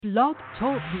Blog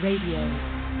Talk Radio.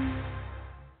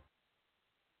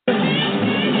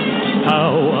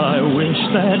 How I wish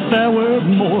that there were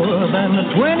more than the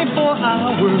 24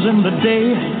 hours in the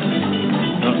day.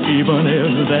 Even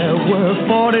if there were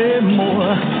 40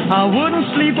 more, I wouldn't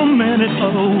sleep a minute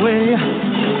away.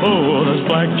 Oh, there's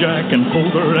blackjack and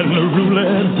poker and the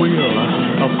roulette wheel.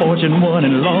 A fortune won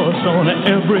and lost on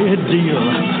every deal.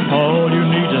 All you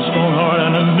need is a strong heart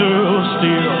and a nerve of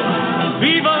steel.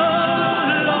 Viva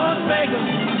Las Vegas!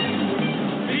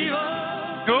 Viva!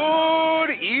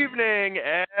 Good evening,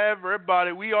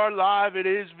 everybody. We are live. It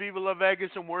is Viva La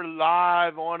Vegas, and we're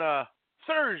live on a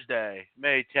Thursday,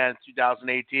 May 10th,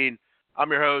 2018.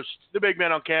 I'm your host, the big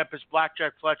man on campus,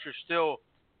 Blackjack Fletcher, still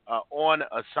on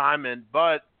assignment.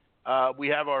 But we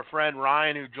have our friend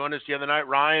Ryan, who joined us the other night.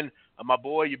 Ryan, my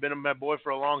boy, you've been my boy for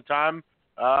a long time.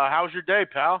 How was your day,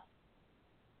 pal?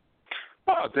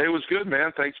 Oh, day was good,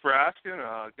 man. Thanks for asking.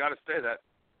 Got to say that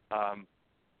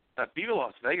Viva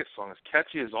Las Vegas song is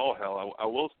catchy as all hell. I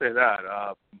will say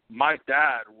that. My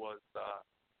dad was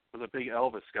a big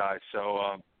Elvis guy,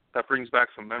 so that brings back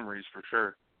some memories for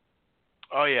sure.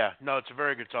 Oh, yeah. No, it's a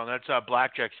very good song. That's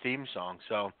Blackjack's theme song.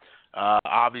 So,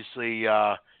 obviously,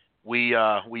 we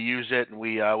use it and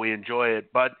we enjoy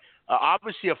it. But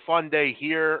obviously a fun day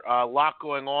here. A lot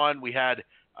going on. We had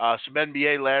some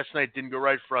NBA last night. Didn't go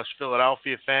right for us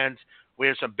Philadelphia fans. We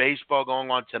have some baseball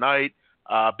going on tonight.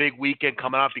 Big weekend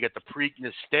coming up. You got the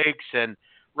Preakness Stakes. And,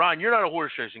 Ron, you're not a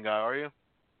horse racing guy, are you?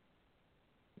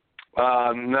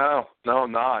 No,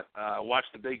 I'm not.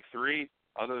 Watched the Big Three.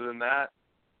 Other than that,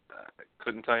 I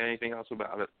couldn't tell you anything else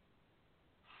about it.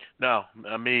 No,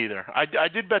 me either. I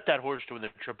did bet that horse to win the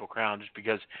Triple Crown just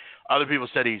because other people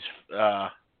said he's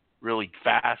really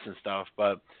fast and stuff.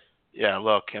 But, yeah,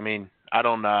 look, I mean, I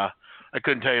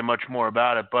couldn't tell you much more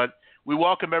about it. But we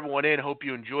welcome everyone in. Hope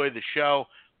you enjoy the show.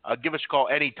 Give us a call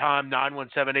anytime,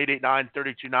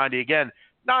 917-889-3290. Again,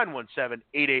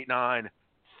 917-889-3290.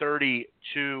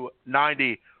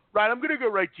 Right, I'm going to go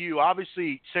right to you.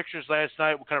 Obviously, Sixers last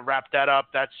night, we'll kind of wrap that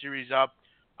up, that series up.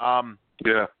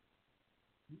 Yeah.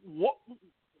 What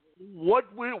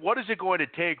is it going to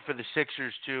take for the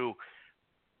Sixers to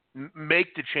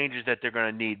make the changes that they're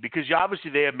going to need? Because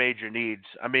obviously they have major needs.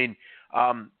 I mean,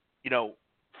 from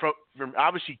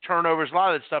obviously turnovers, a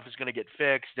lot of that stuff is going to get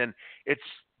fixed, and it's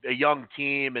a young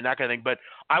team and that kind of thing. But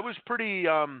I was pretty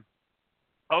down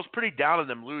on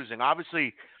them losing.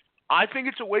 Obviously, I think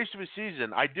it's a waste of a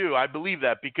season. I do. I believe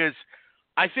that because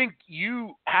I think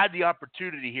you had the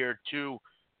opportunity here to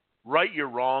right your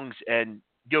wrongs and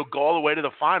go all the way to the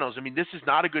finals. I mean, this is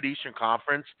not a good Eastern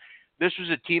Conference. This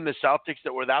was a team, the Celtics,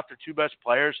 that were without their two best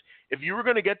players. If you were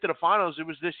going to get to the finals, it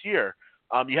was this year.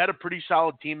 You had a pretty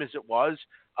solid team as it was,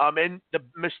 and the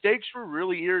mistakes were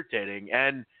really irritating.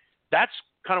 And that's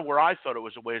kind of where I thought it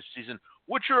was a waste of season.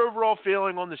 What's your overall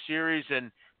feeling on the series,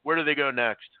 and where do they go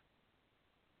next?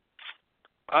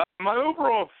 My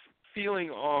overall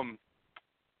feeling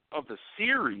of the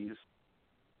series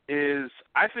is,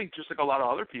 I think, just like a lot of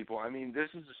other people, I mean, this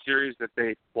is a series that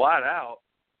they flat out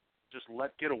just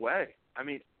let get away. I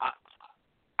mean,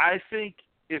 I think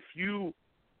if you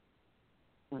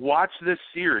watch this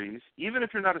series, even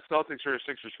if you're not a Celtics or a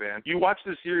Sixers fan, you watch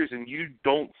this series and you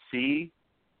don't see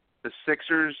the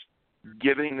Sixers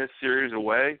giving this series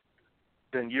away,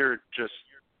 then you're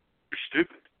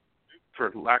stupid,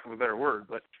 for lack of a better word,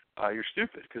 but you're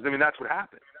stupid, because, I mean, that's what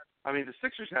happened. I mean, the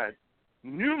Sixers had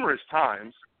numerous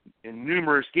times in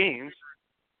numerous games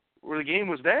where the game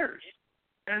was theirs,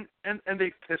 and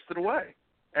they pissed it away.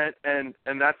 And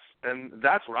that's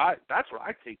what I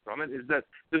take from it, is that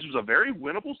this was a very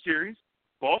winnable series.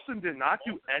 Boston did not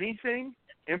do anything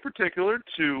in particular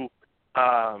to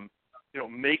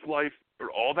make life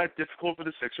all that difficult for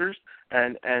the Sixers,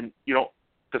 and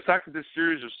the fact that this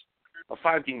series was a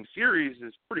 5-game series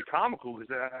is pretty comical,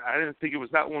 because I didn't think it was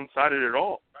that one-sided at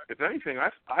all. If anything,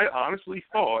 I honestly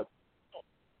thought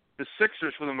the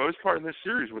Sixers, for the most part in this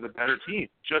series, were the better team.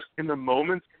 Just in the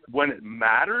moments when it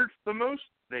mattered the most,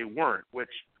 they weren't,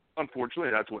 which,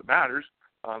 unfortunately, that's what matters.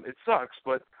 It sucks,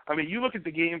 but, I mean, you look at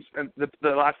the games, and the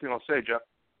last thing I'll say, Jeff,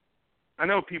 I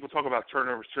know people talk about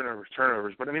turnovers,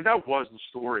 but, I mean, that was the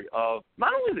story of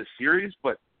not only the series,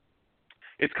 but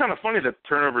it's kind of funny that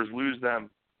turnovers lose them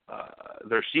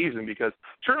their season, because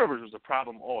turnovers was a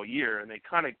problem all year, and they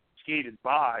kind of skated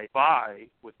by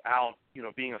without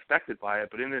being affected by it.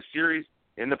 But in this series,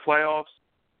 in the playoffs,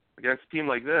 against a team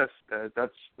like this,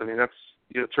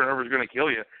 turnovers are going to kill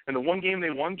you. And the one game they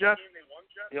won, Jeff,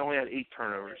 they only had 8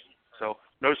 turnovers. So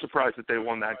no surprise that they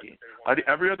won that game.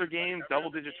 Every other game,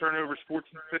 double-digit turnovers,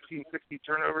 14, 15, 16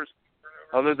 turnovers.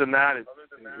 Other than that,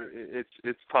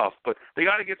 it's tough. But they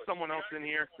got to get someone else in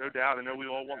here, no doubt. I know we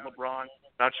all want LeBron.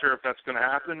 Not sure if that's going to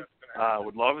happen.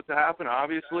 Would love it to happen.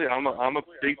 Obviously, I'm a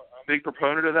big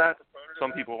proponent of that.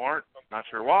 Some people aren't. Not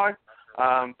sure why.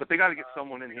 But they got to get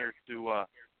someone in here to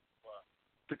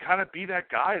kind of be that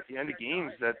guy at the end of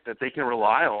games that they can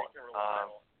rely on.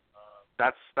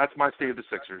 That's my state of the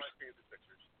Sixers.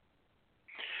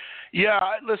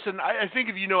 Yeah, listen, I think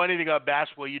if you know anything about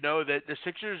basketball, you know that the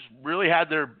Sixers really had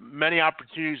their many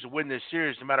opportunities to win this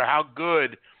series. No matter how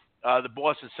good the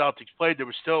Boston Celtics played, there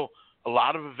was still a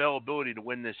lot of availability to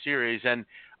win this series, and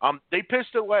they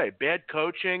pissed it away. Bad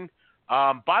coaching.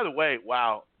 By the way,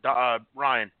 wow,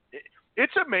 Ryan,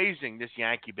 it's amazing, this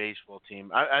Yankee baseball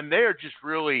team, and they are just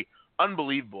really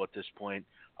unbelievable at this point.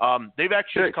 They've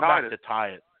actually come back to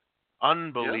tie it.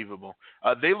 Unbelievable.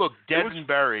 Yeah. They look dead and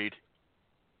buried.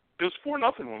 It was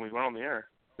 4-0 when we went on the air.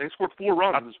 They scored 4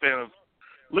 runs in the span of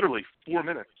literally 4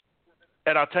 minutes.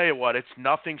 And I'll tell you what, it's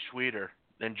nothing sweeter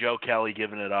than Joe Kelly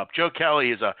giving it up. Joe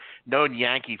Kelly is a known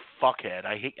Yankee fuckhead.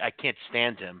 I can't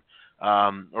stand him.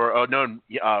 Or a known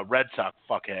Red Sox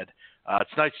fuckhead.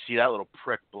 It's nice to see that little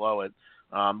prick blow it.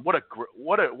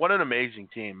 What an amazing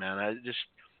team, man.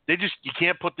 You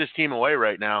can't put this team away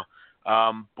right now.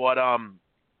 But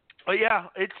yeah,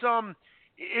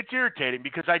 it's irritating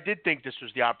because I did think this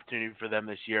was the opportunity for them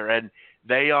this year, and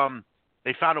they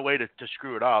found a way to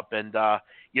screw it up. And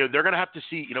they're going to have to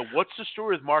see, what's the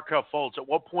story with Markelle Fultz? At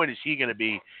what point is he going to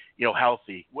be,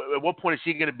 healthy? At what point is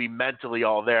he going to be mentally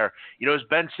all there? Is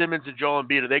Ben Simmons and Joel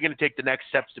Embiid, are they going to take the next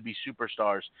steps to be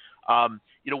superstars?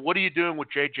 What are you doing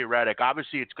with J.J. Redick?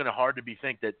 Obviously, it's going to hard to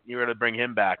think that you're going to bring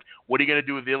him back. What are you going to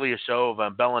do with Ilyasova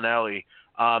and Bellinelli?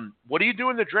 What do you do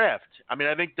in the draft? I mean,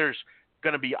 I think there's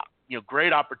going to be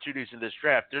great opportunities in this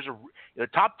draft. The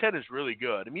top 10 is really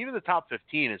good. I mean, even the top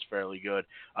 15 is fairly good.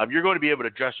 You're going to be able to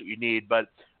adjust what you need. But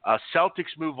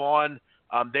Celtics move on.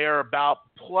 They are about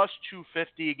plus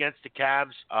 250 against the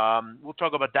Cavs. We'll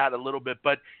talk about that a little bit.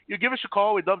 But give us a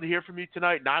call. We'd love to hear from you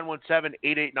tonight.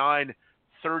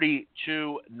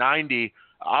 917-889-3290.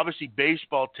 Obviously,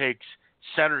 baseball takes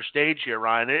center stage here,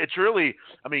 Ryan. It's really,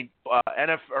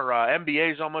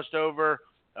 NBA is almost over.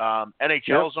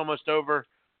 NHL is almost over.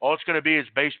 All it's going to be is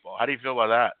baseball. How do you feel about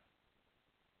that?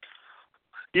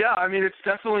 Yeah, I mean, it's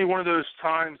definitely one of those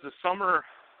times. The summer,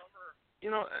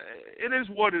 it is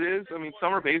what it is. I mean,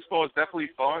 summer baseball is definitely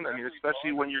fun. I mean,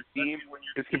 especially when your team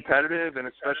is competitive, and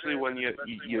especially when you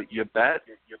bet.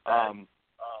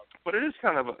 But it is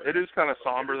kind of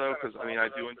somber though, because I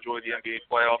do enjoy the NBA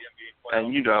playoffs,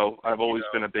 and I've always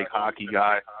been a big hockey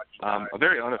guy. A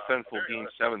very uneventful Game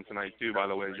 7 tonight too, by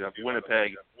the way, Jeff.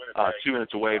 Winnipeg, 2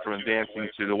 minutes away from advancing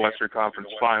to the Western Conference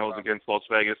Finals against Las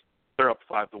Vegas. They're up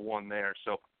 5-1 there.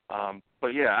 So,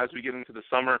 but yeah, as we get into the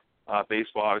summer,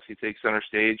 baseball obviously takes center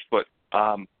stage. But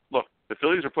look, the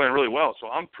Phillies are playing really well, so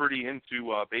I'm pretty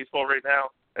into baseball right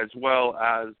now, as well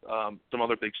as some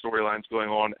other big storylines going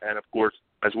on, and of course,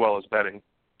 as well as betting.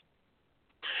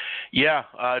 Yeah,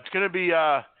 it's going to be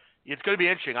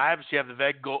interesting. I obviously have the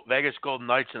Vegas Golden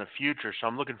Knights in the future, so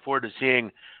I'm looking forward to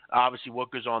seeing obviously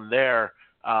what goes on there.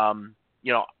 I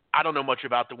don't know much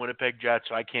about the Winnipeg Jets,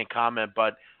 so I can't comment,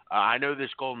 but I know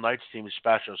this Golden Knights team is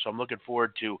special, so I'm looking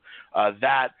forward to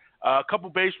that. A couple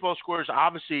baseball scores.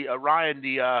 Obviously, Ryan,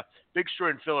 the big story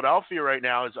in Philadelphia right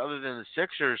now is, other than the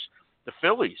Sixers, the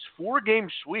Phillies 4-game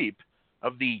sweep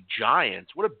of the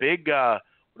Giants. What a big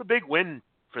win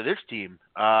for this team.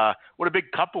 What a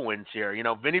big couple wins here.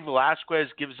 Vinny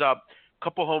Velasquez gives up a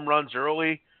couple home runs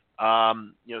early.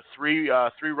 3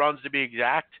 runs to be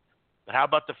exact. But how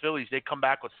about the Phillies? They come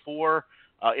back with 4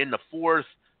 in the fourth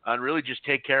and really just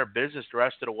take care of business the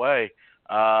rest of the way.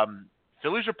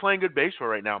 Phillies are playing good baseball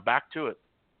right now. Back to it.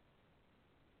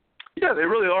 Yeah, they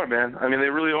really are, man. I mean, they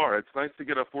really are. It's nice to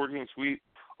get a 4-game sweep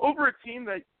over a team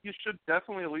that you should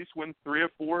definitely at least win 3 or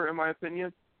 4, in my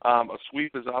opinion. A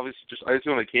sweep is obviously just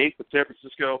icing on the cake, but San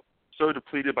Francisco so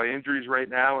depleted by injuries right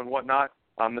now and whatnot.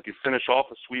 That you finish off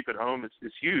a sweep at home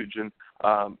is huge, and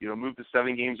move to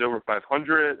 7 games over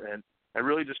 500, and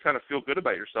really just kind of feel good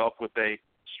about yourself with a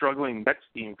struggling Mets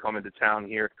team coming to town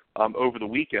here over the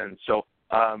weekend. So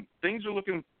things are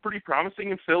looking pretty promising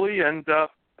in Philly, and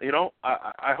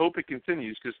I hope it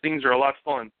continues, because things are a lot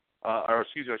fun. A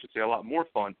lot more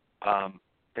fun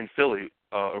in Philly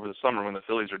over the summer when the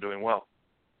Phillies are doing well.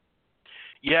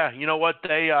 Yeah, you know what,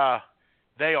 they're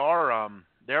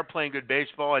playing good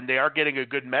baseball, and they are getting a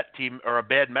good Met team or a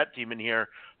bad Met team in here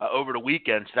over the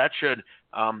weekend. So that should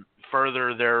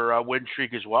further their win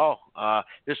streak as well.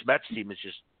 This Mets team is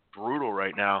just brutal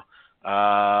right now.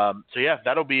 So yeah,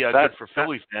 that'll be good for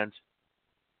Philly fans.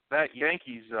 that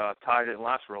Yankees tie didn't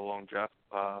last real long, Jeff.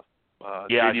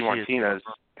 Yeah, JD Martinez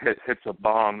hits a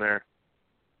bomb there.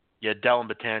 Yeah, Dellin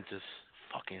Betances.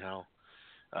 Fucking hell.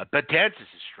 Betances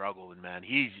is struggling, man.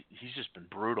 He's just been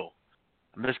brutal.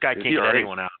 I mean, this guy can't get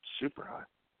anyone out. Super high.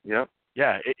 Yep.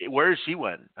 Yeah, where has he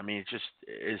went? I mean, it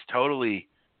is totally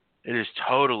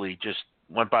just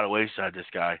went by the wayside. This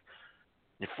guy.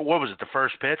 What was it? The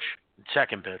first pitch,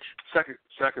 second pitch.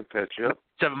 Second pitch. Yep.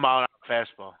 7-mile-an-hour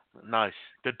fastball. Nice,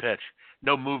 good pitch.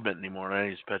 No movement anymore on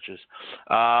any of these pitches.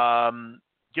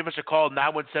 Give us a call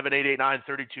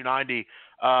 917-889-3290.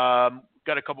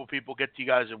 Got a couple people. Get to you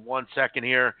guys in 1 second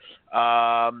here.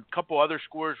 Couple other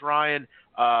scores, Ryan.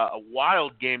 A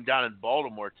wild game down in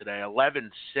Baltimore today.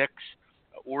 11-6.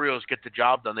 Orioles get the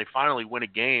job done. They finally win a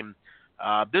game.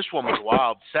 This one was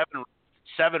wild.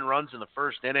 Seven runs in the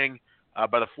first inning.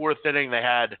 By the fourth inning, they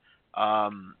had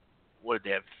what did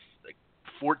they have? Like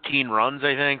 14 runs,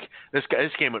 I think. This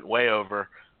game went way over.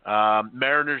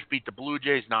 Mariners beat the Blue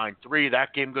Jays 9-3.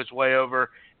 That game goes way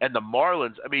over. And the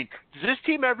Marlins. I mean, does this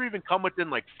team ever even come within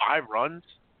like 5 runs?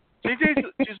 Seems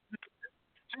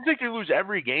like they lose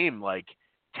every game like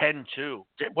 10-2.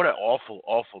 What an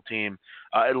awful team.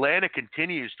 Atlanta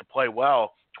continues to play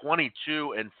well.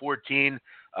 22-14.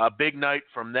 Big night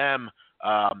from them.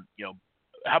 How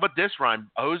about this, Ryan?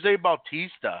 Jose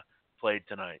Bautista played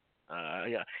tonight.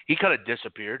 Yeah, he kind of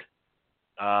disappeared.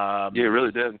 Yeah, he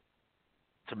really did.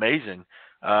 It's amazing.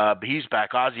 But he's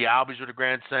back. Ozzie Albies with a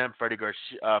grand slam. Freddie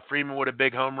Freeman with a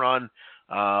big home run.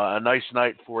 A nice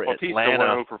night for Bautista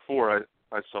Atlanta. went 0-for-4,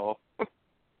 I saw.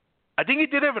 I think he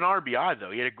did have an RBI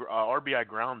though. He had a RBI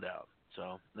ground out.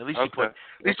 So at least he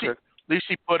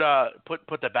put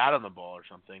the bat on the ball or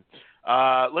something.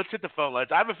 Let's hit the phone lines.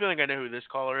 I have a feeling I know who this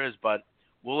caller is, but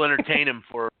we'll entertain him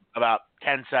for about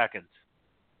 10 seconds.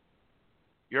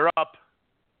 You're up.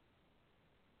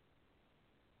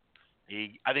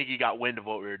 I think he got wind of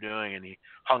what we were doing, and he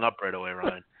hung up right away,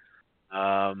 Ryan.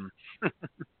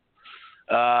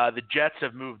 The Jets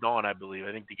have moved on, I believe.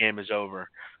 I think the game is over.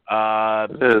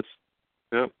 It is.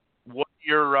 Yep.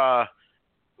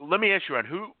 Let me ask you, Ryan,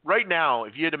 who right now,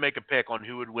 if you had to make a pick on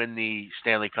who would win the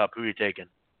Stanley Cup, who are you taking?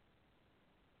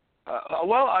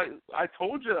 Well, I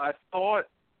told you I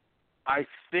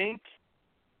think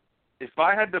if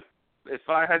I had to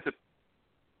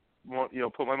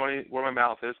put my money where my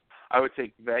mouth is, I would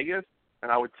take Vegas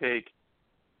and I would take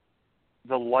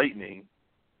the Lightning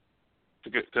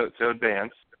to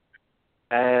advance.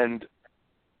 And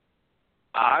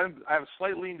I have a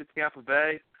slight lean to Tampa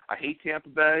Bay. I hate Tampa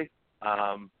Bay,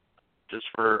 just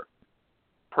for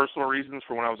personal reasons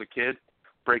for when I was a kid,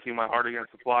 breaking my heart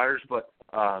against the Flyers. But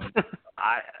I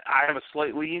have a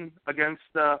slight lean I have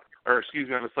a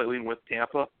slight lean with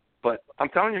Tampa. But I'm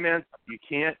telling you, man, you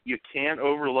can't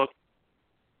overlook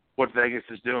what Vegas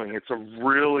is doing. It's a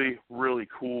really, really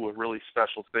cool, a really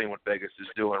special thing what Vegas is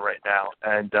doing right now.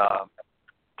 And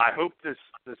I hope this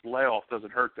layoff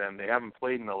doesn't hurt them. They haven't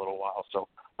played in a little while, so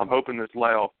I'm hoping this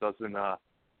layoff doesn't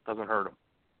hurt them.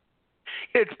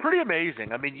 It's pretty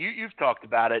amazing. I mean, you've talked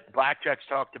about it. Blackjack's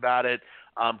talked about it.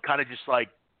 Kind of just like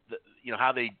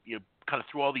how they kind of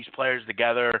threw all these players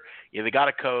together. They got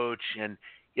a coach, and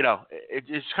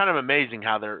it's kind of amazing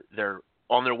how they're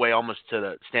on their way almost to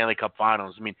the Stanley Cup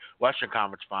Finals. I mean, Western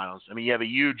Conference Finals. I mean, you have a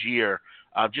huge year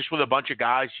just with a bunch of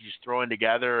guys you just throw in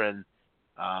together, and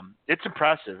it's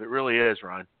impressive. It really is,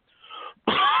 Ryan.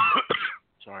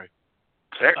 Sorry.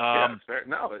 Fair.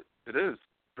 No, it is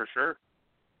for sure.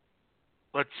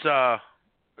 Let's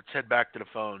head back to the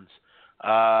phones.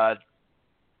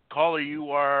 Caller,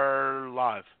 you are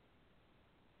live.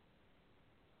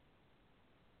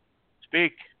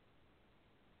 Speak.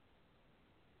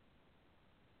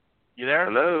 You there?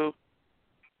 Hello.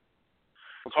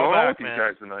 What's going on with these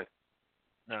guys tonight?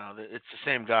 No, it's the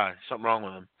same guy. Something wrong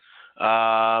with him.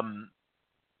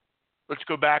 Let's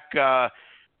go back. I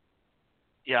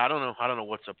don't know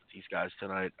what's up with these guys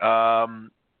tonight.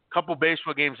 Couple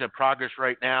baseball games in progress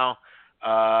right now.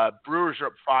 Brewers are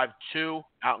up 5-2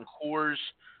 out in Coors.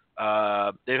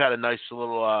 They've had a nice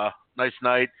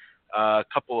night. A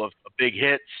couple of big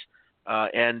hits.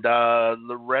 And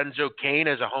Lorenzo Cain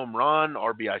has a home run,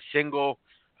 RBI single.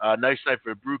 Nice night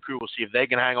for the Brew Crew. We'll see if they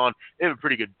can hang on. They have a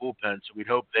pretty good bullpen, so we'd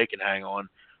hope they can hang on.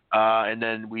 And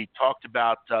then we talked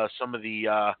about some of the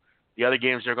other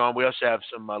games that are going. We also have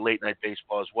some late-night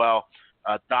baseball as well.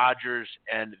 Dodgers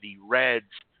and the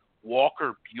Reds.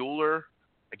 Walker Buehler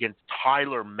against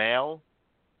Tyler Mahle.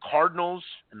 Cardinals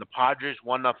and the Padres,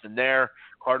 1-0 there.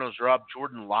 Cardinals are up.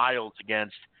 Jordan Lyles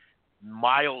against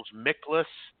Miles Mikolas.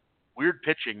 Weird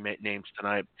pitching names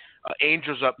tonight.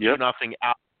 Angels up 2-0 out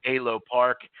at Halo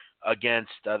Park against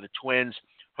the Twins.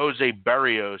 Jose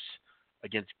Berrios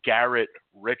against Garrett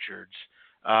Richards.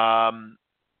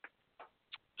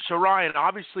 So, Ryan,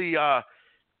 obviously, got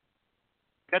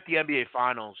the NBA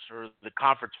Finals or the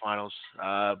Conference Finals,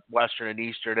 Western and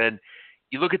Eastern, and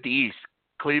you look at the East,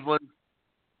 Cleveland,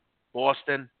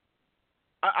 Boston.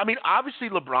 I mean, obviously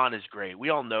LeBron is great. We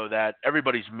all know that.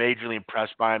 Everybody's majorly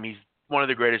impressed by him. He's one of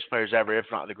the greatest players ever, if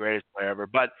not the greatest player ever.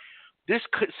 But this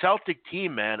Celtic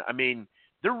team, man, I mean,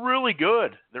 they're really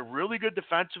good. They're really good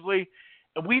defensively.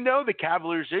 And we know the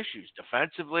Cavaliers' issues.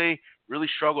 Defensively, really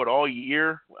struggled all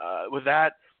year with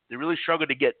that. They really struggled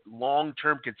to get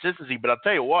long-term consistency. But I'll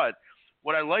tell you what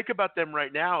I like about them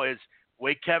right now is the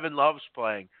way Kevin Love's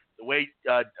playing, the way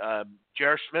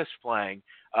J.R. Smith's playing,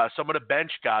 some of the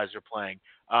bench guys are playing.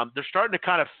 They're starting to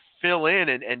kind of fill in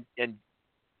and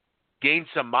gain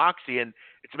some moxie, and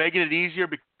it's making it easier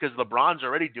because LeBron's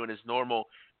already doing his normal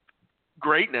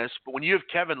greatness. But when you have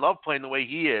Kevin Love playing the way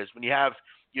he is, when you have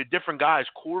different guys,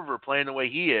 Korver playing the way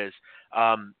he is,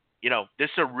 this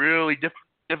is a really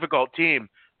difficult team.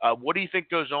 What do you think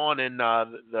goes on in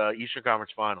the Eastern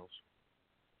Conference Finals?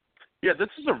 Yeah, this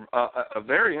is a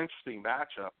very interesting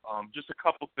matchup. Just a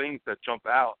couple things that jump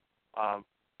out.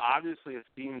 Obviously, it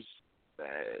seems,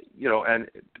 and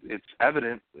it's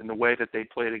evident in the way that they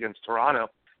played against Toronto,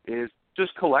 is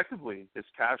just collectively this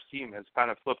Cavs team has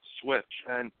kind of flipped the switch.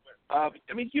 And,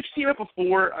 you've seen it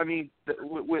before. I mean,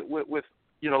 with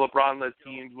LeBron-led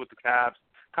teams with the Cavs,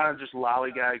 kind of just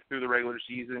lollygag through the regular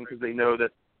season because they know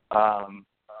that,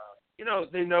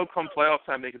 they know come playoff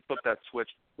time they can flip that switch.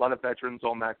 A lot of veterans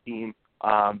on that team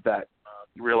that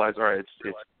realize, all right,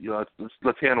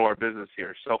 let's handle our business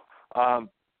here. So,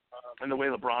 and the way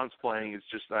LeBron's playing is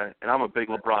just, and I'm a big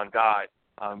LeBron guy.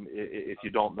 If you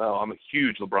don't know, I'm a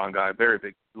huge LeBron guy, very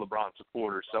big LeBron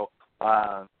supporter. So,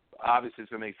 obviously, it's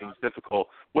going to make things difficult.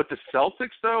 With the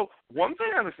Celtics, though, one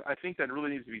thing I think that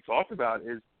really needs to be talked about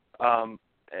is,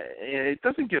 it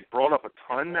doesn't get brought up a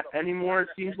ton anymore, it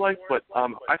seems like, but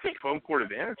I think home court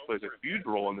advantage plays a huge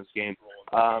role in this game.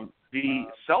 The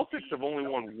Celtics have only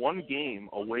won one game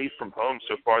away from home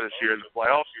so far this year in the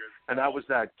playoffs, and that was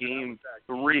that Game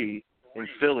 3 in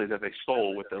Philly that they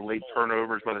stole with the late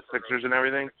turnovers by the Sixers and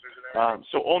everything.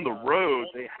 So on the road,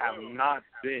 they have not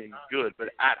been good, but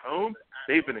at home,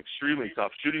 they've been extremely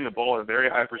tough, shooting the ball at a very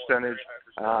high percentage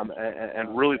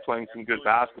and really playing some good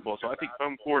basketball. So I think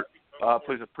home court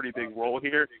plays a pretty big role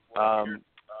here.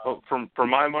 But for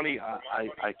my money,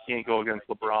 I can't go against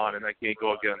LeBron, and I can't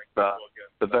go against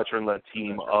the veteran-led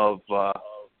team of the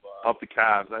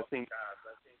Cavs. I think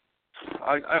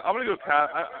I'm going to go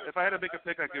Cavs. If I had to make a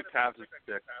pick, I'd go Cavs at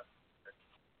 6.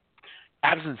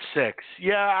 Cavs in 6.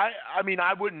 Yeah,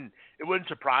 it wouldn't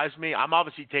surprise me. I'm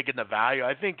obviously taking the value.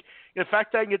 I think the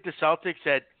fact that I can get the Celtics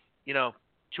at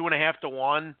 2.5 to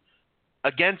 1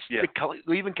 against the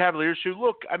Cleveland Cavaliers, who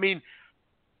look, let me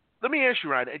ask you,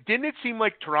 Ryan, didn't it seem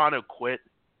like Toronto quit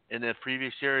in the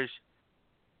previous series?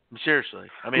 Seriously,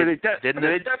 they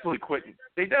definitely quit.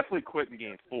 They definitely quit in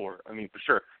Game 4. For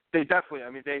sure. They definitely.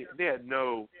 They had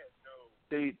no.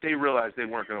 They realized they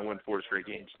weren't going to win 4 straight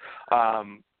games.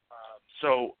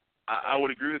 So I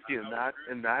would agree with you in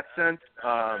that sense.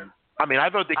 I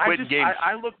thought they quit in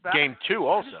Game 2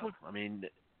 also.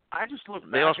 I just look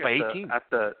back. They lost by 18. I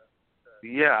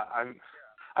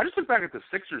just look back at the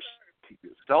Sixers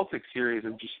Celtics series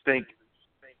and just think,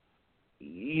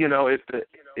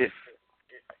 if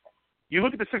you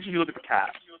look at the Sixers, you look at the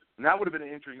Cavs, and that would have been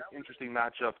an interesting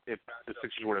matchup if the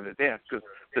Sixers would have advanced, because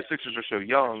the Sixers are so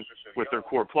young with their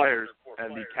core players,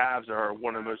 and the Cavs are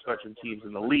one of the most veteran teams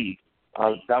in the league.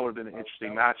 That would have been an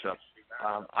interesting matchup.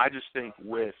 I just think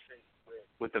with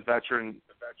the veteran,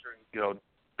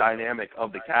 dynamic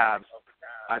of the Cavs,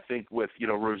 I think with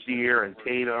Rozier and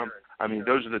Tatum,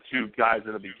 those are the two guys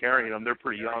that have been carrying them. They're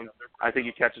pretty young. I think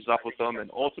he catches up with them,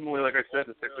 and ultimately, like I said,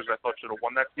 the Sixers I thought should have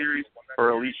won that series,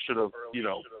 or at least should have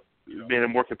made it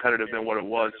more competitive than what it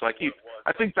was. So I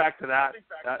think back to that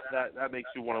makes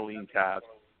you want to lean Cavs.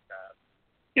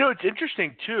 It's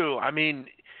interesting too.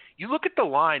 You look at the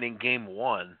line in Game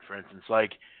 1, for instance,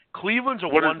 like Cleveland's a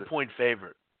 1-point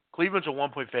favorite.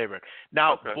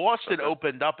 Now, Boston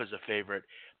opened up as a favorite.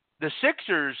 The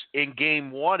Sixers in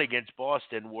Game 1 against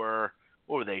Boston were,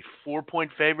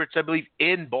 4-point favorites, I believe,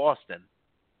 in Boston.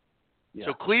 Yeah.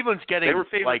 So Cleveland's getting they were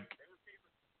like,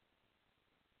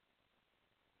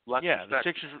 the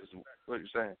Sixers. Is what you're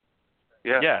saying?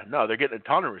 Yeah. No, they're getting a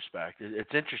ton of respect.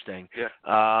 It's interesting. Yeah.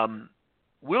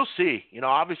 We'll see.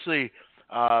 Obviously,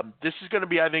 this is going to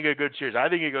be, I think, a good series. I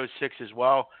think it goes 6 as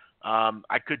well.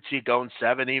 I could see it going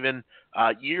 7 even.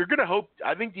 You're going to hope –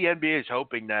 I think the NBA is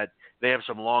hoping that they have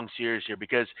some long series here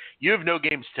because you have no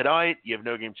games tonight, you have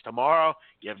no games tomorrow,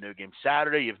 you have no games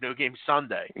Saturday, you have no games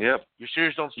Sunday. Yep. Your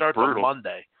series don't start until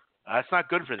Monday. That's not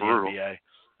good for the NBA.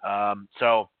 I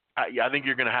think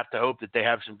you're going to have to hope that they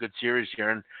have some good series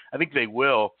here, and I think they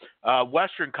will.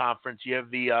 Western Conference, you have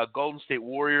the Golden State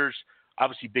Warriors,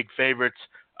 obviously big favorites,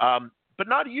 but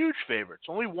not huge favorites.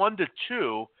 Only 1-2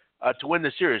 to win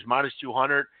the series,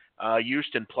 -200.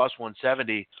 Houston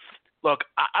 +170. Look,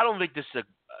 I don't think this is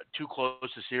too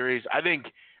close a series. I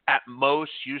think at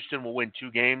most Houston will win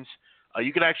 2 games.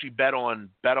 You can actually bet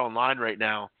online right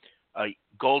now.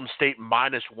 Golden State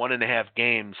 -1.5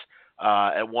 games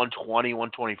at 120,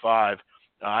 125.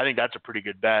 I think that's a pretty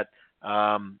good bet.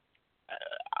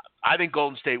 I think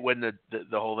Golden State win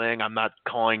the whole thing. I'm not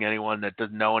calling anyone that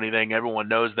doesn't know anything. Everyone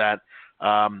knows that.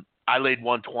 I laid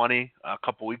 120 a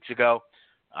couple weeks ago.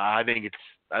 I think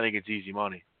it's easy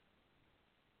money.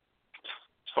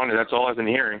 It's funny. That's all I've been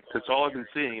hearing. That's all I've been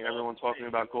seeing. Everyone talking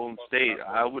about Golden State.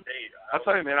 I'll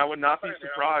tell you, man, I would not be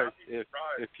surprised if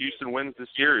Houston wins the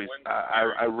series.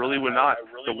 I really would not.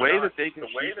 The way that they can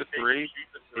shoot the three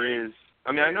is,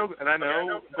 I know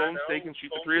Golden State can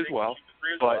shoot the three as well,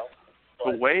 but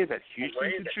the way that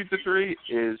Houston can shoot the three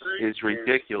is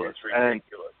ridiculous. And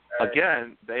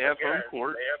again, they have home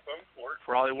court,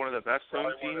 probably one of the best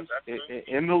home teams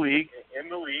in the league.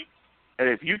 And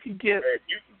if you can get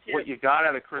what you got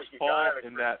out of Chris Paul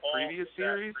in that previous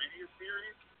series,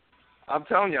 I'm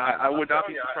telling you, I would not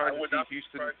be surprised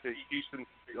to see Houston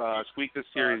squeak this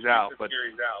series out. But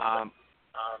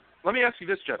let me ask you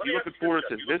this, Jeff. You looking forward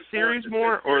to this series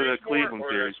more or the Cleveland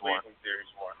series more?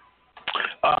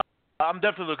 I'm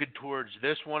definitely looking towards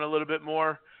this one a little bit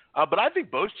more. But I think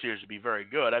both series would be very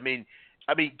good. I mean,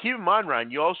 keep in mind,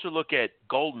 Ryan, you also look at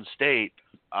Golden State,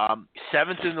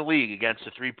 7th in the league against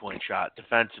the three-point shot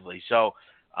defensively. So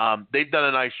they've done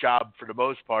a nice job for the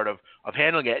most part of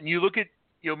handling it. And you look at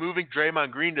moving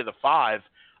Draymond Green to the 5.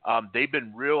 They've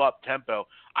been real up-tempo.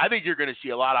 I think you're going to see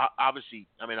a lot of – obviously,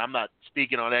 I'm not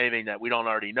speaking on anything that we don't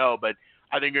already know, but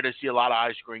I think you're going to see a lot of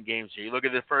high-scoring games here. You look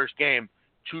at the first game,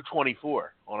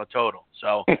 224 on a total.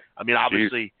 So,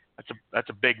 obviously – That's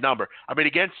a big number.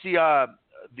 Against the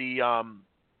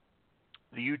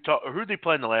Utah, who did they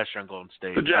play in the last round? Golden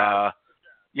State. The Jazz.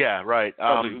 Yeah, right.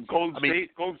 Golden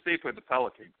State played the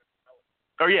Pelicans.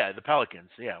 Oh yeah, the Pelicans.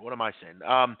 Yeah, what am I saying?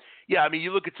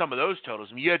 You look at some of those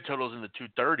totals. You had totals in the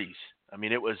 230s.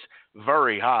 It was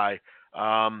very high.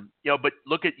 But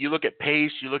you look at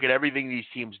pace. You look at everything these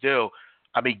teams do.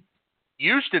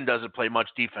 Houston doesn't play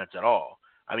much defense at all.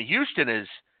 Houston is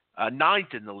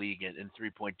 9th in the league in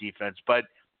three-point defense. But,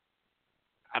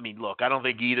 look, I don't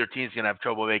think either team's going to have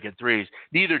trouble making threes.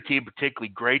 Neither team particularly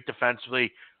great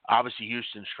defensively. Obviously,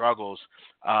 Houston struggles.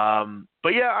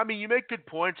 But, yeah, you make good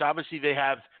points. Obviously, they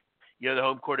have, the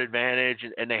home court advantage,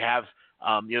 and they have,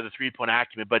 the three-point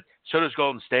acumen. But so does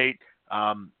Golden State.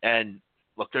 And,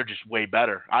 look, they're just way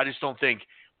better. I just don't think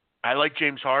 – I like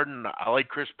James Harden. I like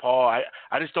Chris Paul.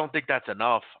 I just don't think that's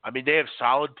enough. They have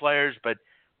solid players, but –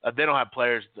 they don't have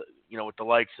players, with the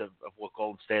likes of what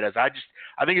Golden State has. I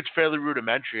think it's fairly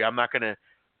rudimentary. I'm not going to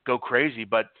go crazy,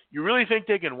 but you really think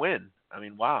they can win?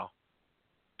 Wow.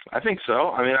 I think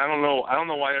so. I don't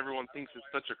know why everyone thinks it's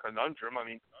such a conundrum.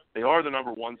 They are the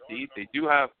number 1 seed. They do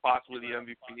have possibly the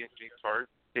MVP in James Harden.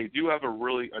 They do have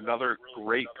another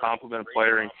great complement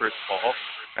player in Chris Paul,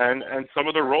 and some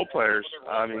of the role players.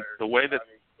 The way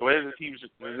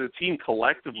the team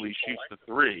collectively shoots the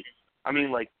three.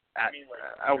 At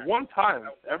one time,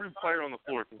 every player on the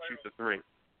floor can shoot the three.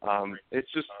 It's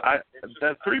just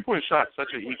that three-point shot is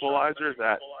such an equalizer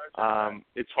that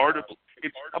it's hard to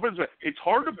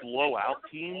blow out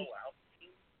teams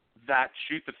that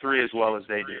shoot the three as well as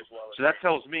they do. So that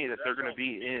tells me that they're going to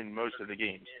be in most of the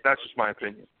games. That's just my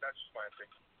opinion.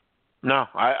 No,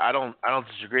 I don't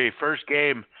disagree. First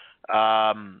game,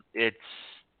 it's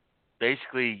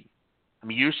basically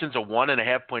Houston's a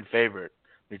 1.5-point favorite.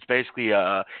 It's basically,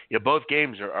 both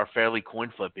games are fairly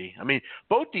coin flippy.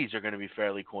 Both these are going to be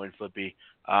fairly coin flippy.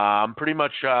 I'm pretty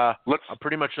much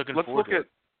looking forward to it.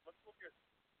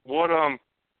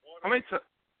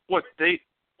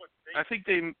 I think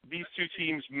these two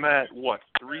teams met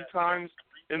 3 times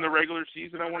in the regular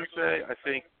season. I want to say. I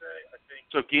think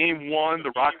so. Game 1,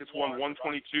 the Rockets won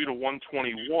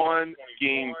 122-121.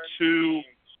 Game 2.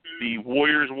 The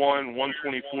Warriors won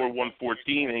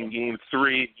 124-114, and Game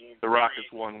 3, the Rockets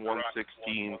won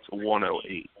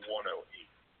 116-108.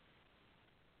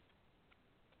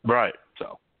 Right.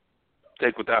 So,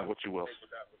 take with that what you will.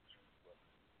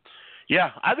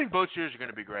 Yeah, I think both series are going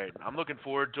to be great. I'm looking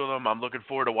forward to them. I'm looking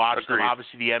forward to watching them. Agreed.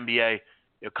 Obviously, the NBA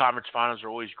conference finals are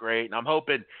always great, and I'm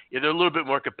hoping they're a little bit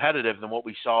more competitive than what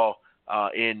we saw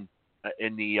in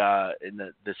the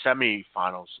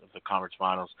semifinals of the conference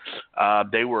finals.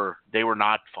 They were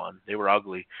not fun. They were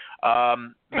ugly.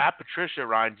 Matt Patricia,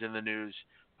 Ryan's in the news.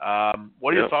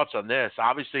 What are your thoughts on this?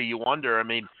 Obviously, you wonder. I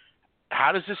mean,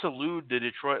 how does this elude the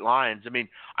Detroit Lions? I mean,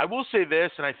 I will say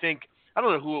this, and I think I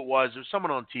don't know who it was. There was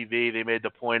someone on TV. They made the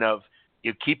point of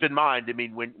keep in mind. I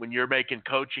mean, when you're making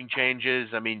coaching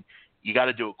changes, I mean, you got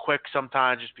to do it quick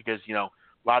sometimes, just because a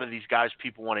lot of these guys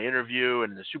people want to interview,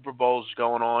 and the Super Bowl's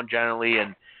going on generally,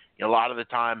 and a lot of the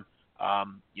time,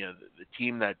 the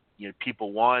team that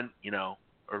people want,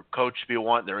 or coach people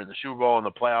want, they're in the Super Bowl and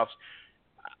the playoffs.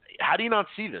 How do you not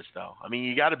see this though? I mean,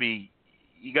 you got to be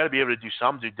able to do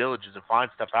some due diligence and find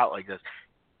stuff out like this.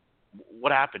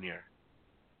 What happened here?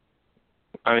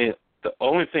 I mean, the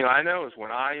only thing I know is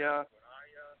when I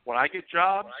get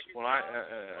jobs, when I've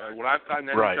gotten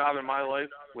any job in my life,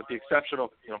 with the exception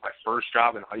of my first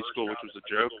job in high school, which was a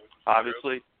joke,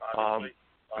 obviously. I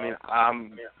mean,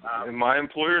 and my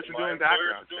employers are doing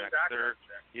background checks.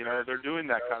 They're doing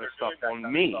that kind of stuff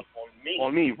on me,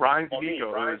 Ryan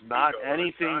D'Amico, who is not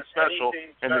anything special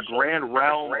in the grand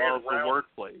realm of the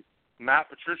workplace. Matt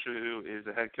Patricia, who is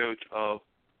the head coach of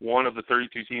one of the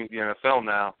 32 teams in the NFL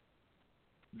now.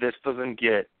 This doesn't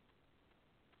get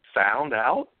found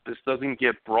out. This doesn't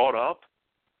get brought up.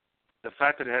 The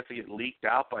fact that it has to get leaked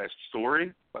out by a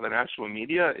story by the national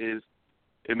media it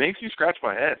makes me scratch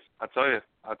my head. I'll tell you.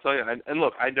 And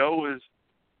look, I know it was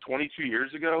 22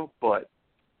 years ago, but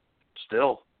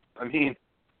still, I mean,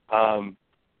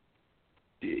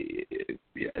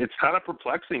 it's kind of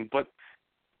perplexing. But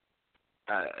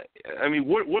I mean,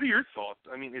 what are your thoughts?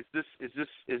 I mean, is this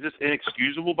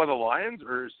inexcusable by the Lions,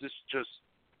 or is this just?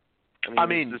 I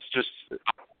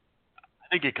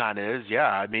think it kind of is, yeah.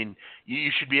 I mean,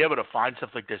 you should be able to find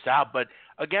stuff like this out. But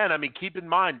again, I mean, keep in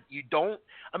mind,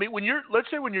 let's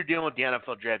say when you're dealing with the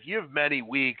NFL draft, you have many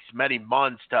weeks, many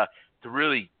months to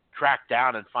really track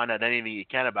down and find out anything you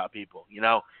can about people. You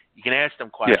can ask them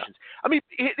questions. Yeah. I mean,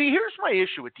 here's my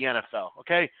issue with the NFL,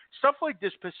 okay? Stuff like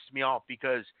this pisses me off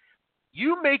because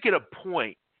you make it a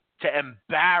point to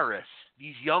embarrass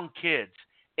these young kids,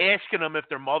 asking them if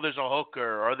their mother's a hooker,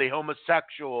 or are they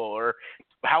homosexual, or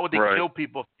how would they kill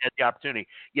people if they had the opportunity.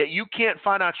 Yet you can't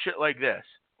find out shit like this.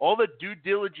 All the due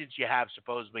diligence you have,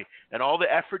 supposedly, and all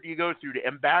the effort you go through to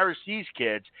embarrass these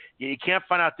kids, you can't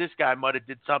find out this guy might have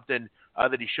did something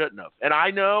that he shouldn't have. And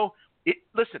I know it.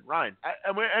 Listen, Ryan,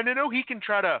 and I know he can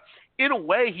try to. In a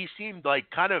way, he seemed like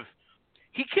kind of.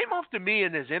 He came off to me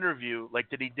in his interview, like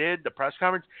that he did the press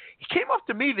conference. He came off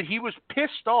to me that he was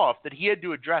pissed off that he had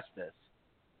to address this.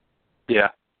 Yeah.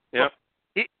 Yeah.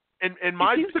 And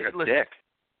my he seems like a dick.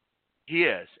 He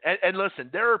is. And listen,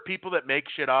 there are people that make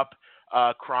shit up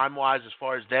crime-wise, as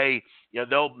far as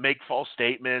they'll make false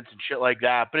statements and shit like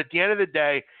that. But at the end of the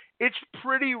day, it's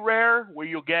pretty rare where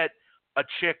you'll get a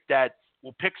chick that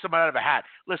will pick someone out of a hat.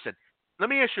 Listen, let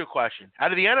me ask you a question.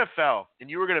 Out of the NFL, and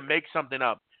you were going to make something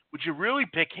up, would you really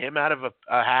pick him out of a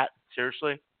hat?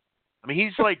 Seriously? I mean,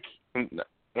 he's like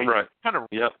right. Kind of.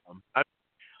 Yep.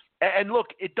 And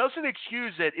look, it doesn't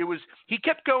excuse it. He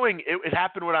kept going. It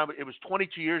happened it was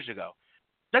 22 years ago.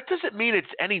 That doesn't mean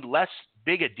it's any less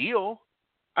big a deal.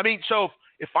 I mean, so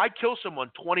if I kill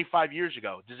someone 25 years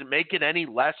ago, does it make it any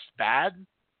less bad?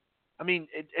 I mean,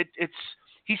 it's.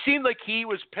 He seemed like he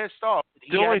was pissed off.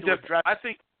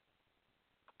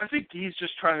 I think he's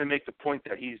just trying to make the point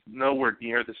that he's nowhere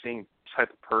near the same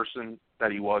type of person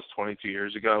that he was 22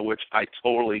 years ago, which I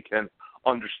totally can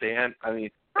understand. I mean,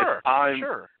 Sure.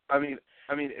 I mean,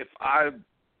 if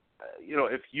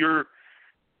you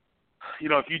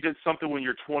did something when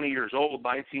you're 20 years old,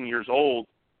 19 years old,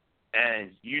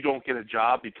 and you don't get a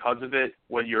job because of it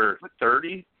when you're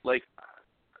 30, like,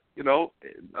 besides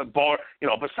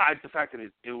the fact that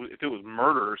if it was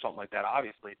murder or something like that,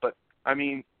 obviously. But I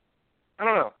mean, I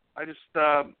don't know. I just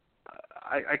I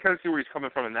kind of see where he's coming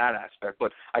from in that aspect,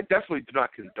 but I definitely do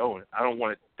not condone it. I don't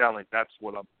want it to sound like that's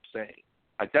what I'm saying.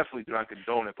 I definitely do not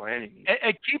condone it by any means.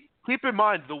 And keep in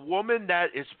mind, the woman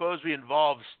that is supposed to be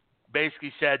involved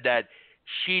basically said that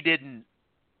she didn't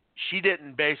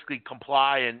basically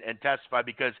comply and testify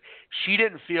because she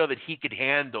didn't feel that he could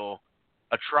handle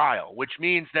a trial, which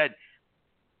means that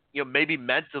maybe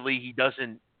mentally he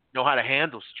doesn't know how to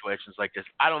handle situations like this.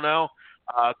 I don't know.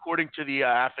 According to the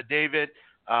affidavit,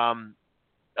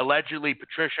 allegedly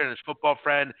Patricia and his football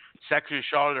friend sexually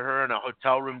assaulted her in a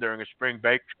hotel room during a spring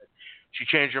break trip. She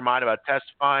changed her mind about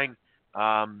testifying.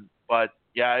 But,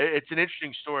 yeah, it's an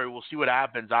interesting story. We'll see what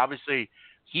happens. Obviously,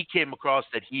 he came across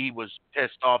that he was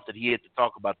pissed off that he had to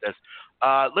talk about this.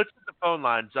 Let's hit the phone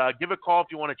lines. Give a call if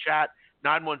you want to chat.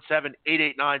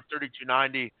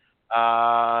 917-889-3290.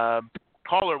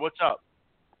 Caller, what's up?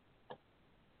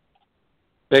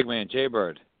 Big man, Jay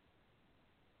Bird.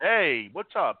 Hey,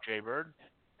 what's up, Jay Bird?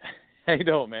 How you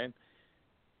doing, man?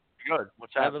 Good.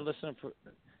 What's I've happening? been listening for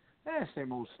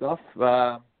same old stuff.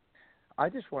 I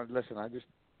just wanted to listen. I just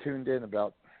tuned in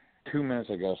about 2 minutes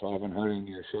ago, so I haven't heard any of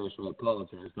your shows, so I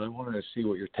apologize. But I wanted to see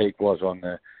what your take was on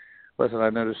the. Listen, I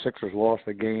know the Sixers lost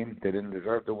the game. They didn't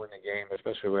deserve to win the game,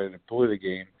 especially when they blew the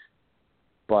game.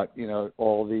 But, you know,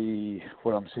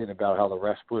 what I'm seeing about how the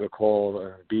refs blew the call,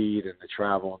 Embiid and the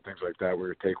travel and things like that, where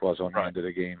your take was on the end of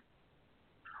the game.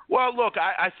 Well, look,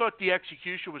 I thought the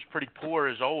execution was pretty poor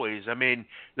as always. I mean,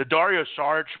 the Dario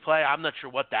Saric play, I'm not sure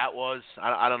what that was.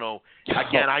 I don't know.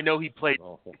 Again, I know he played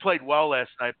well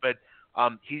last night, but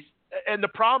and the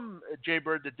problem, Jay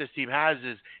Bird, that this team has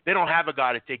is they don't have a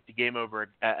guy to take the game over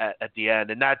at the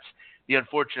end, and that's the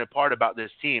unfortunate part about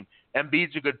this team.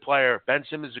 Embiid's a good player. Ben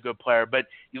Simmons is a good player, but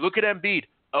you look at Embiid,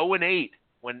 0-8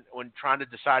 when trying to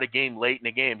decide a game late in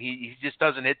the game. He just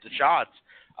doesn't hit the shots.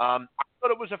 I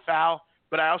thought it was a foul.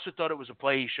 But I also thought it was a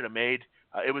play he should have made.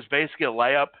 It was basically a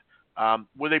layup.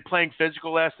 Were they playing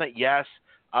physical last night? Yes.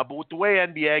 But with the way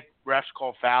NBA refs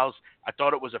call fouls, I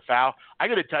thought it was a foul. I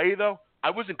got to tell you, though,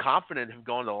 I wasn't confident in him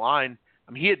going to the line.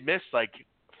 I mean, he had missed like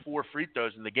 4 free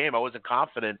throws in the game. I wasn't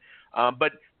confident.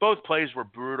 But both plays were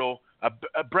brutal.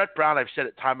 Brett Brown, I've said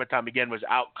it time and time again, was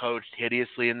out-coached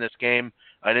hideously in this game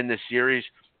and in this series.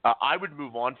 I would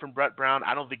move on from Brett Brown.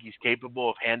 I don't think he's capable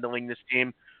of handling this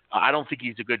team. I don't think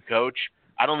he's a good coach.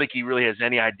 I don't think he really has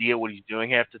any idea what he's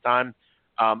doing half the time.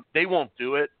 They won't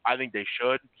do it. I think they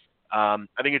should. I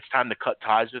think it's time to cut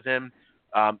ties with him.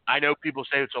 I know people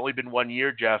say it's only been 1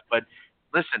 year, Jeff, but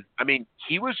listen, I mean,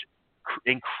 he was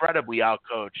incredibly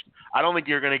outcoached. I don't think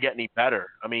you're going to get any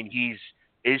better. I mean, he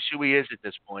is who he is at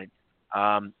this point.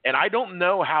 And I don't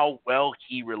know how well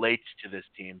he relates to this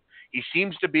team. He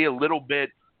seems to be a little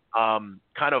bit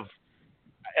kind of,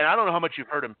 and I don't know how much you've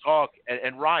heard him talk.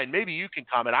 And Ryan, maybe you can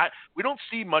comment. We don't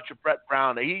see much of Brett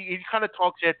Brown. He kind of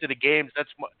talks after the games. That's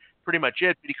pretty much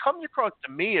it. But he comes across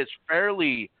to me as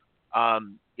fairly, like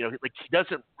he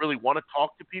doesn't really want to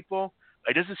talk to people.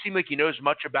 It doesn't seem like he knows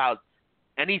much about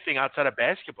anything outside of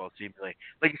basketball, seemingly.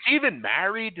 Like, is he even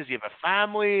married? Does he have a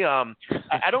family? I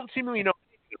don't seemingly know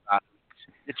anything about it.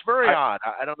 It's very odd.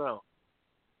 I don't know.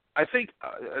 I think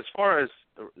as far as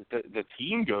the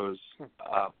team goes,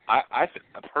 I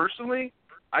personally,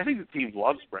 I think the team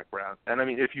loves Brett Brown. And, I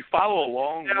mean, if you follow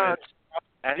along with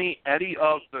any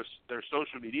of their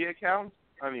social media accounts,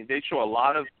 I mean, they show a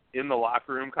lot of in the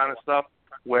locker room kind of stuff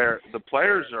where the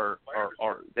players are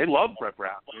they love Brett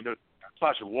Brown. I mean, they're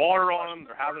splashing water on him.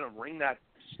 They're having him ring that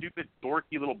stupid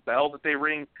dorky little bell that they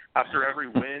ring after every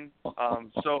win.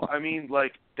 So, I mean,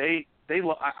 like, I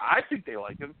think they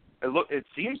like him. It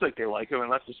seems like they like him,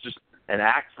 unless it's just an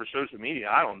act for social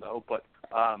media. I don't know, but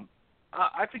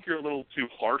I think you're a little too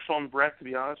harsh on Brett, to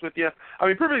be honest with you. I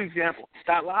mean, perfect example.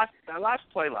 That last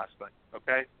play last night.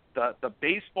 Okay, the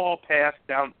baseball pass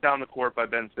down the court by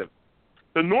Ben Simmons.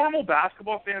 The normal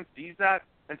basketball fan sees that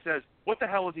and says, "What the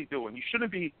hell is he doing? You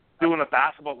shouldn't be doing a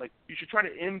basketball. Like, you should try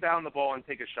to inbound the ball and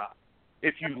take a shot."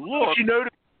 If you look,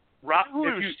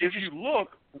 if you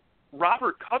look,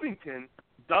 Robert Covington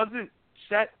doesn't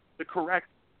set the correct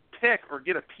pick or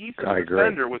get a piece of the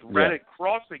defender with Redick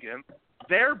crossing him.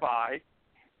 Thereby,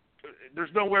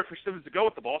 there's nowhere for Simmons to go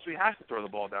with the ball, so he has to throw the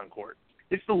ball down court.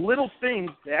 It's the little things,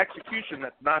 the execution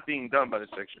that's not being done by the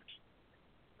Sixers.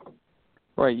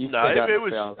 Right. You I'm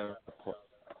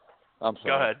sorry.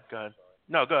 Go ahead.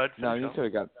 No, go ahead. No, you could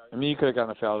have got. I mean, you could have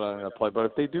gotten a foul on the play, but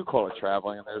if they do call it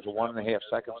traveling and there's 1.5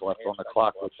 seconds left on the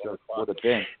clock, which would have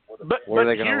been, where are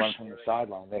they going to run from the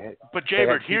sideline? But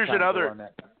Jaybird, here's another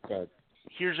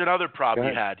problem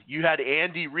you had. You had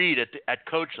Andy Reid at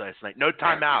coach last night. No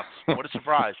timeouts. What a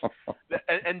surprise!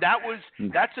 And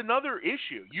that's another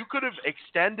issue. You could have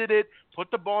extended it,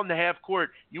 put the ball in the half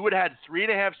court. You would have had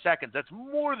 3.5 seconds. That's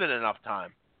more than enough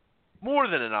time.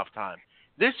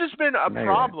 This has been a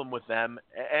problem with them,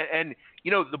 and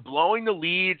the blowing the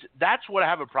leads. That's what I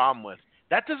have a problem with.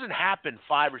 That doesn't happen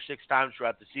 5 or 6 times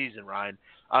throughout the season, Ryan.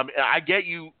 I get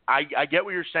you. I get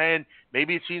what you're saying.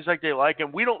 Maybe it seems like they like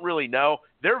him. We don't really know.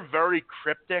 They're very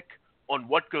cryptic on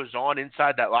what goes on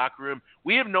inside that locker room.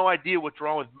 We have no idea what's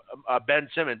wrong with Ben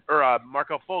Simmons or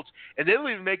Markelle Fultz, and they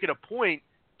don't even make it a point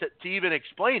to even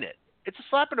explain it. It's a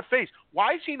slap in the face.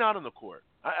 Why is he not on the court?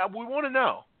 We want to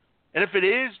know. And if it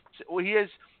is, well, he has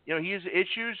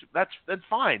issues. That's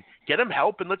fine. Get him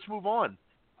help and let's move on.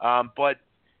 But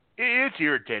It's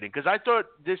irritating because I thought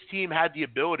this team had the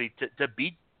ability to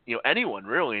beat anyone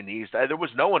really in the East. There was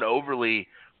no one overly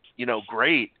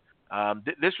great.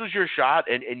 This was your shot,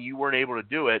 and you weren't able to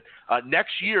do it.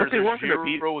 Next year, there's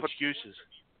zero excuses.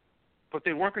 But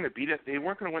they weren't going to beat it. They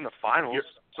weren't going to win the finals.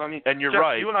 So I mean, and you're Jeff,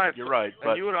 right. You and I, you're right.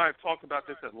 And you and I have talked about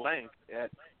this at length.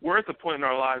 We're at the point in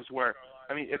our lives where,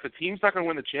 I mean, if a team's not going to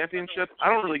win the championship, I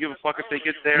don't really give a fuck if they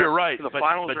get there you're right, to the but,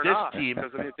 finals but or this not. Team,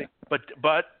 because, I mean,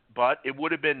 but it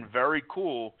would have been very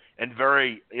cool and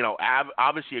very,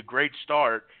 obviously a great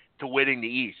start to winning the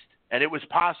East, and it was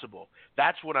possible.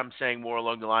 That's what I'm saying more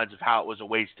along the lines of how it was a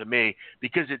waste to me,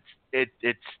 because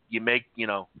it's you make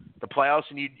the playoffs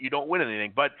and you don't win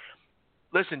anything. But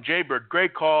listen, Jaybird,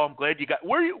 great call. I'm glad you got.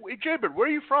 Jaybird? Where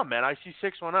are you from, man? I see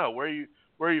 610. Where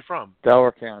are you from?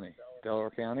 Delaware County. Oh,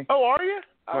 are you?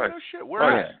 Oh, right. No shit. Where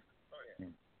at? Yeah.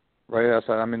 Right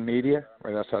outside. I'm in Media,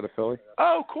 right outside of Philly.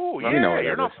 Oh, cool. Let me know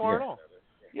You're not far at all.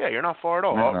 Yeah, you're not far at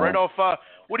all. No. Right off.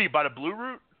 What are you, by the Blue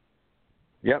Route?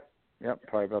 Yep.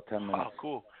 Probably about 10 minutes. Oh,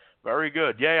 cool. Very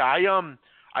good. Yeah, I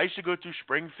used to go through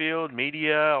Springfield,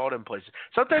 Media, all them places.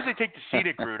 Sometimes I take the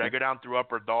scenic route. I go down through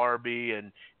Upper Darby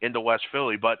and into West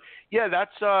Philly. But yeah,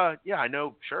 that's I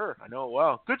know. Sure, I know it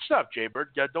well. Good stuff, Jaybird.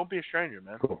 Yeah, don't be a stranger,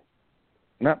 man. Cool.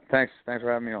 No, thanks. Thanks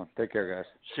for having me on. Take care, guys.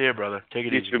 See you, brother. Take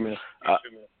it you easy. too, man.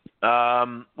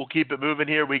 We'll keep it moving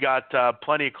here. We got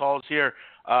plenty of calls here.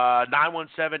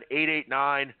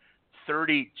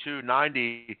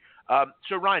 917-889-3290.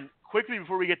 So Ryan, quickly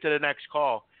before we get to the next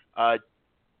call,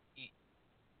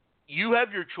 you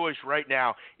have your choice right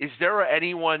now. Is there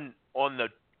anyone on the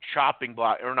chopping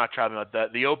block, or not chopping block,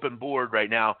 the open board right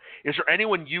now? Is there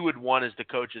anyone you would want as the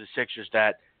coach of the Sixers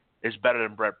that is better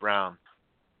than Brett Brown?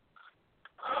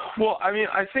 Well, I mean,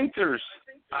 I think there's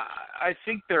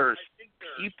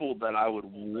people that I would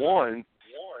want,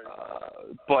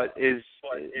 but the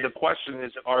question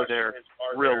is, are there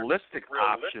realistic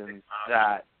options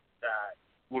that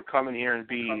would come in here and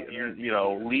be,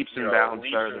 leaps and bounds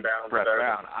better than Brett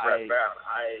Brown?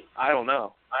 I don't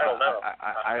know.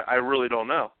 I really don't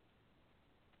know.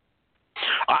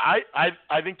 I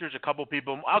think there's a couple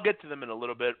people. I'll get to them in a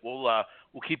little bit. We'll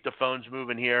keep the phones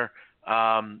moving here.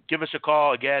 Give us a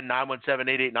call again,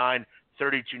 917-889-3290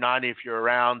 if you're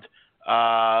around.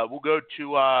 We'll go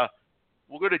to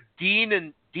Dean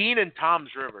and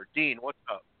Tom's River. Dean, what's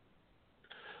up?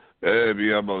 Hey,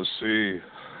 BMOC.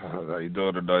 How you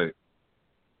doing tonight?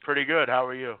 Pretty good. How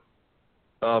are you?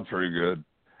 Pretty good.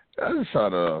 I just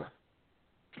had a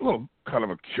little kind of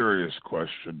a curious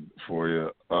question for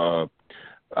you.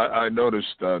 I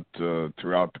noticed that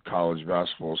throughout the college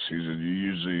basketball season, you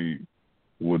usually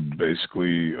would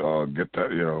basically get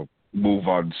that, move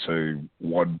on, say,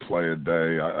 one play a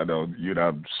day. I know you'd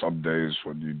have some days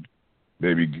when you'd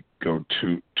maybe go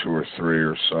two or three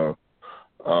or so.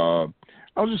 I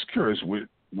was just curious, with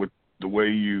the way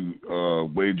you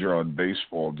wager on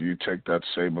baseball, do you take that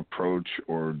same approach,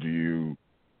 or do you,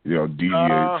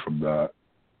 deviate from that?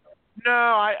 No,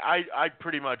 I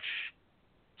pretty much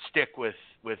stick with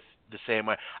the same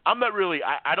way. I'm not really.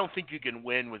 I don't think you can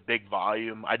win with big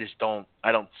volume. I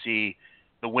don't see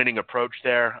the winning approach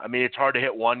there. I mean, it's hard to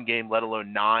hit one game, let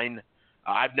alone 9.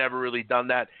 I've never really done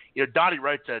that. Donnie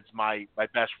Wright said it's my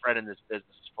best friend in this business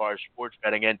as far as sports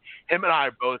betting, and him and I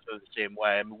both are the same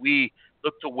way. I mean, we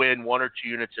look to win 1 or 2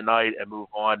 units a night and move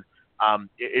on.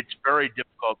 It's very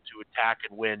difficult to attack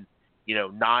and win,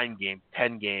 9 games,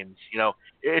 10 games.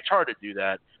 It's hard to do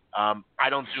that. I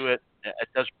don't do it. It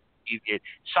doesn't deviate.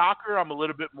 Soccer, I'm a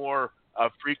little bit more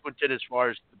frequented as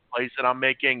far as the plays that I'm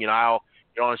making. On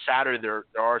a Saturday there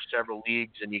are several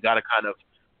leagues, and you got to kind of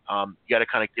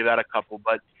give out a couple.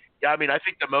 But yeah, I mean, I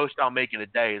think the most I'll make in a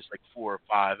day is like 4 or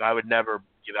 5. I would never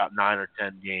give out 9 or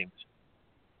 10 games.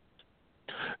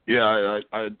 Yeah,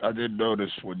 I did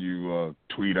notice when you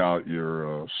tweet out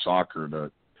your soccer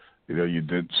that you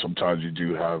did. Sometimes you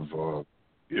do have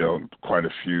quite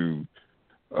a few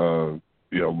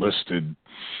listed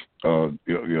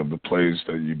the plays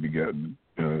that you'd be getting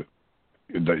that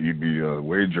you'd be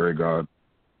wagering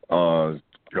on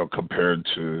compared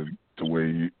to the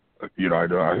way I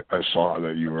know I saw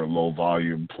that you were a low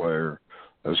volume player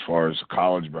as far as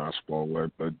college basketball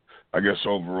went, but I guess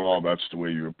overall that's the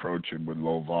way you approach it with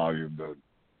low volume. Then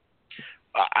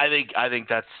I think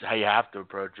that's how you have to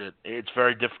approach it. It's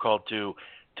very difficult to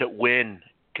win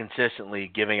consistently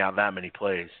giving out that many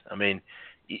plays. I mean,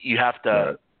 you have to.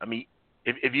 Right. I mean,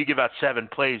 if you give out 7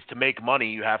 plays to make money,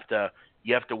 you have to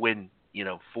win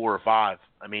 4 or 5.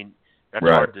 I mean, that's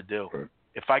right. hard to do. Right.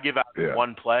 If I give out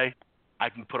one play, I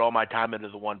can put all my time into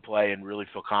the one play and really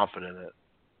feel confident in it.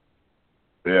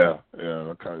 Yeah,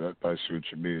 okay, I see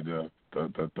what you mean.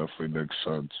 That definitely makes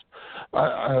sense.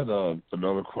 I had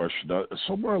another question.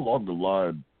 Somewhere along the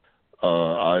line,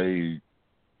 I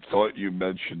thought you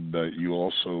mentioned that you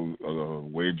also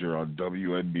wager on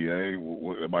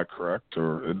WNBA. Am I correct,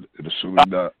 or in assuming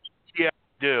that?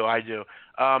 Yeah, I do.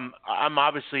 I'm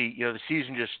obviously, the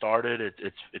season just started.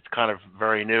 It's kind of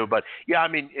very new, but yeah, I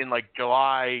mean, in like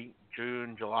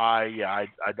June, July, yeah, I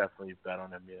definitely bet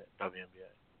on WNBA.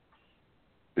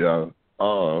 Yeah.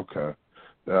 Oh, okay.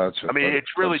 That's. I mean,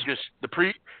 it's really just the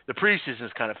preseason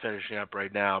is kind of finishing up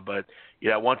right now, but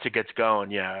yeah, once it gets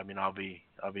going, yeah, I mean, I'll be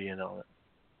in on it.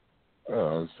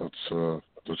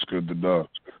 That's good to know,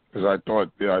 because I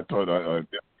thought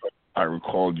I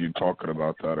recalled you talking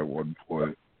about that at one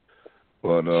point,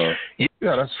 but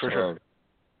yeah, that's for sure.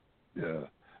 Yeah.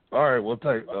 All right. Well,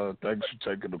 thanks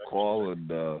for taking the call, and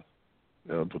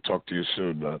we'll talk to you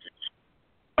soon, man.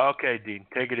 Okay, Dean.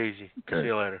 Take it easy. Okay. See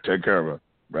you later. Take care, man.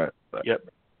 Bye. Yep.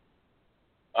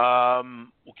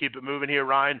 We'll keep it moving here,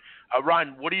 Ryan.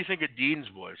 Ryan, what do you think of Dean's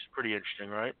voice? Pretty interesting,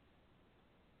 right?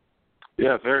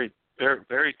 Yeah, very, very,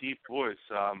 very deep voice.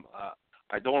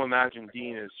 I don't imagine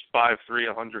Dean is 5'3",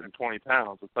 120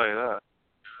 pounds. I'll tell you that.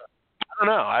 I don't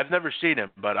know. I've never seen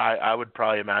him, but I would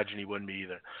probably imagine he wouldn't be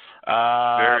either.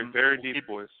 Very, very deep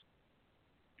voice.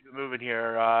 Keep it moving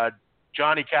here.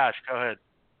 Johnny Cash, go ahead.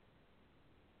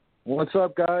 What's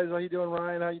up, guys? How you doing,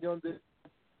 Ryan? How you doing? What's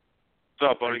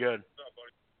up, buddy? Pretty good.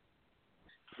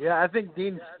 Yeah, I think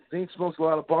Dean smokes a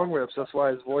lot of bong rips. That's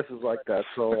why his voice is like that.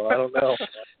 So I don't know.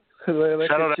 That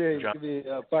could change. It could be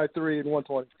 5'3" and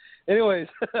 120. Anyways,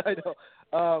 I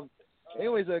know.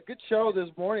 Anyways, a good show this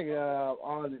morning.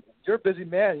 You're a busy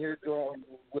man. You're doing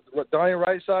with Donnie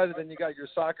right side, and then you got your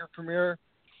soccer premiere.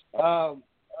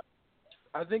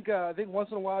 I think once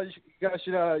in a while you guys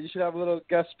should have a little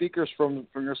guest speakers from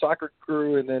your soccer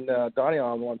crew, and then Donnie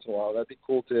on once in a while. That'd be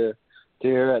cool to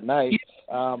hear at night.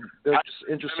 They're just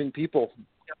interesting people.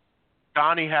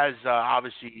 Donnie has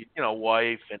obviously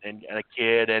wife and a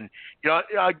kid, and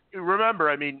remember,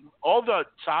 I mean, all the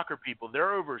soccer people,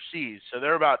 they're overseas, so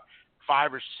they're about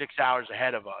 5 or 6 hours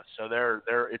ahead of us. So they're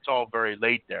it's all very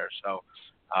late there. So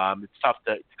it's tough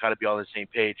to kind of be on the same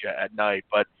page at night.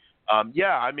 But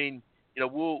yeah, I mean,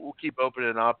 we'll keep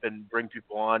opening up and bring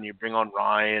people on. You bring on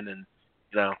Ryan, and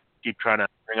keep trying to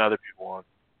bring other people on.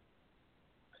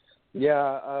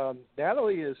 Yeah,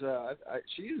 Natalie is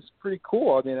she is pretty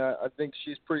cool. I mean, I think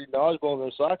she's pretty knowledgeable in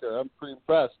her soccer. I'm pretty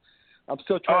impressed. I'm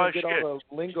still trying to get all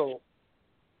the lingo.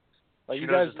 Like you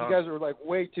guys are like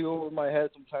way too over my head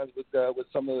sometimes with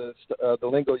some of the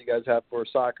lingo you guys have for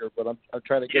soccer, but I'm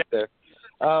trying to get there.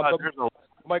 But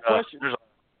my question,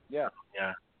 yeah.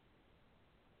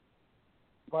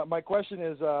 My question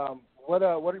is, what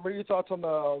are your thoughts on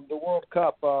the World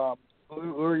Cup?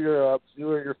 Who are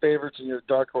your favorites and your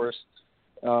dark horse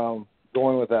going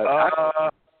with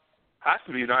that? Has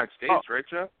to be United States, right,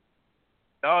 Jeff?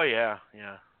 Oh yeah.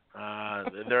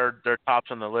 They're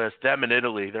tops on the list. Them and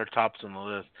Italy, they're tops on the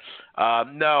list.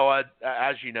 No,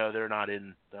 as you know, they're not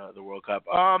in the World Cup.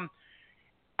 I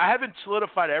haven't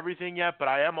solidified everything yet, but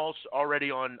I am also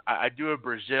already on. I do have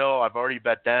Brazil. I've already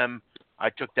bet them. I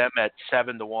took them at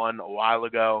 7-1 a while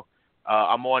ago.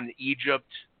 I'm on Egypt.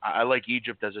 I like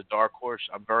Egypt as a dark horse.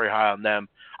 I'm very high on them.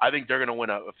 I think they're going to win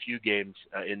a few games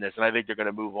in this, and I think they're going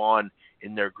to move on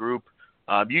in their group.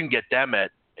 You can get them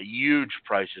at huge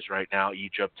prices right now,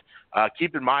 Egypt.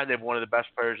 Keep in mind they have one of the best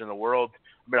players in the world.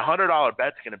 I mean, $100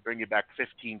 bet's going to bring you back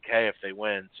 $15K if they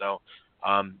win. So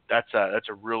that's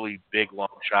a really big long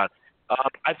shot.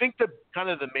 I think the kind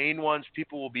of the main ones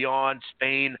people will be on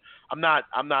Spain. I'm not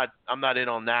in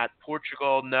on that.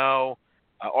 Portugal, no.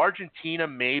 Argentina,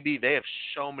 maybe. They have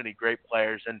so many great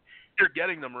players, and you're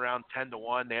getting them around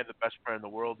 10-1. They have the best player in the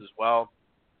world as well.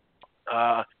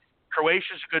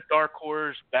 Croatia's a good dark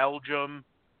horse. Belgium.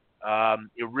 A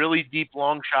really deep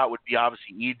long shot would be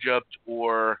obviously Egypt,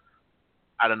 or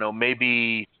I don't know,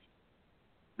 maybe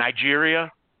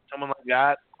Nigeria, someone like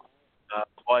that.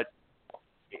 But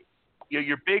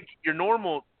your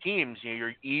normal teams,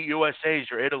 your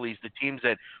USA's, your Italy's, the teams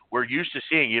that we're used to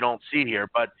seeing, you don't see here.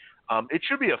 But it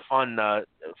should be a fun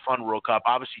World Cup.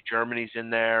 Obviously, Germany's in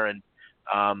there, and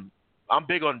I'm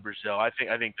big on Brazil. I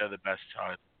think they're the best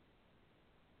side.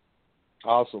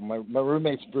 Awesome. My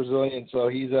roommate's Brazilian, so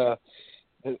he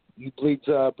bleeds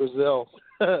Brazil.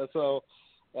 So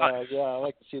yeah, I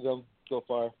like to see them go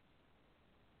far.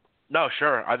 No,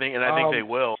 sure. I think they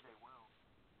will.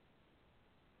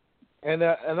 And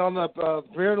on the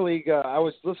Premier League, I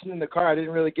was listening in the car. I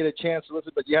didn't really get a chance to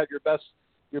listen, but you had your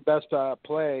best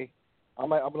play. I'm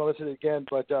going to listen again,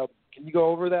 but can you go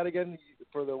over that again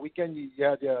for the weekend? You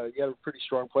had a pretty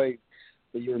strong play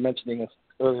that you were mentioning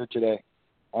earlier today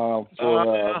for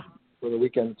the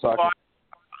weekend soccer?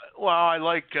 Well, I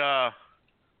like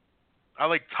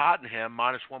Tottenham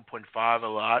minus 1.5 a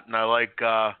lot, and I like.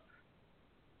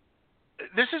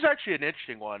 This is actually an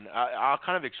interesting one. I'll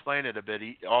kind of explain it a bit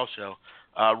also.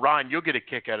 Ryan, you'll get a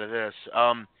kick out of this.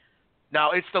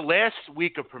 Now, it's the last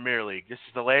week of Premier League. This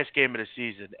is the last game of the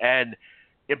season. And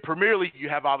in Premier League, you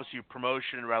have obviously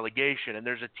promotion and relegation, and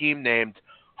there's a team named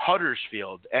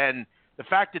Huddersfield. And the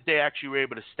fact that they actually were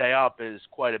able to stay up is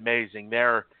quite amazing.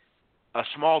 They're a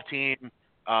small team.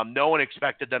 No one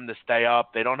expected them to stay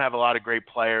up. They don't have a lot of great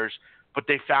players, but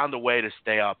they found a way to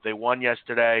stay up. They won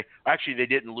yesterday. Actually, they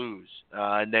didn't lose,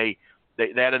 and they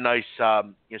had a nice,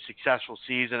 successful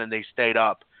season, and they stayed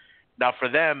up. Now, for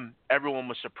them, everyone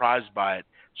was surprised by it.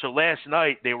 So last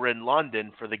night, they were in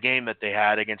London for the game that they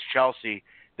had against Chelsea.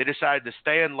 They decided to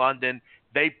stay in London.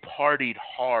 They partied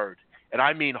hard, and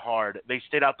I mean hard. They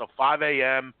stayed out till 5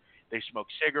 a.m. They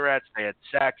smoked cigarettes. They had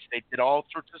sex. They did all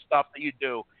sorts of stuff that you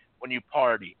do when you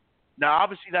party. Now,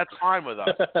 obviously, that's fine with us.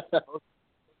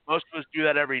 Most of us do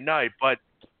that every night, but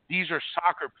these are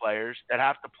soccer players that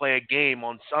have to play a game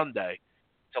on Sunday.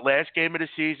 It's the last game of the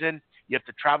season. You have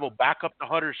to travel back up to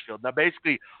Huddersfield. Now,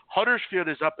 basically, Huddersfield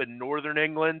is up in northern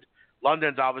England.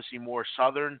 London's obviously more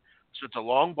southern, so it's a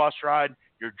long bus ride.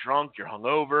 You're drunk. You're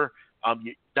hungover.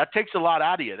 That takes a lot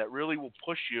out of you. That really will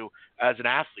push you as an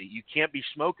athlete. You can't be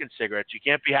smoking cigarettes. You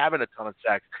can't be having a ton of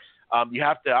sex. You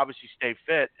have to obviously stay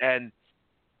fit, and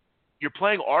you're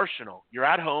playing Arsenal. You're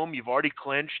at home. You've already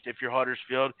clinched if you're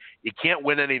Huddersfield. You can't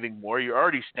win anything more. You're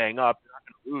already staying up. You're not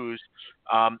going to lose.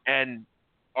 And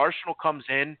Arsenal comes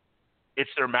in. It's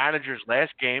their manager's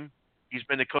last game. He's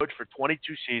been the coach for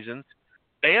 22 seasons.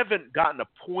 They haven't gotten a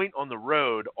point on the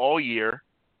road all year.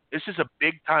 This is a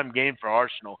big-time game for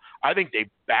Arsenal. I think they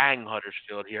bang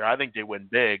Huddersfield here. I think they win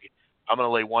big. I'm going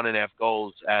to lay 1.5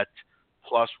 goals at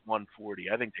plus 140.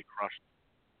 I think they crush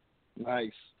it.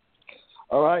 Nice.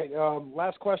 All right.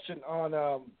 Last question on.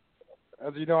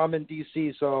 As you know, I'm in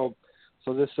D.C., so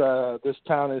this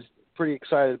town is pretty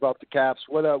excited about the Caps.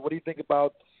 What do you think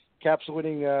about Caps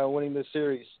winning this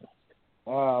series?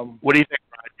 What do you think,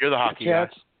 Ryan? You're the hockey guy.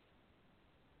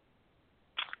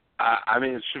 I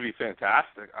mean, it should be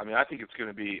fantastic. I mean, I think it's going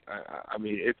to be.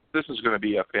 This is going to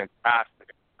be a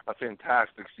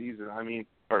fantastic season. I mean,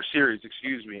 or series,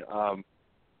 excuse me.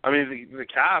 I mean, the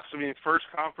Caps. I mean, first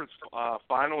conference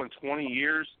final in 20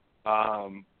 years.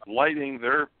 Lightning,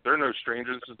 they're no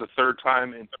strangers. This is the third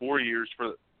time in 4 years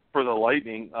for the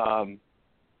Lightning.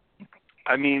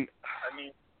 I mean,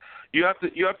 you have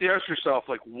to ask yourself,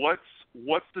 like, what's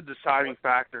the deciding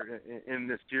factor in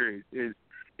this series?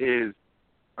 Is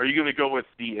are you going to go with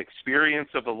the experience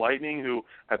of the Lightning, who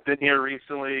have been here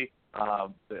recently?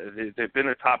 They've been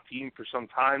a top team for some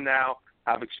time now,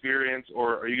 have experience,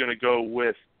 or are you going to go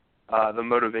with the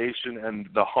motivation and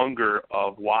the hunger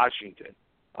of Washington?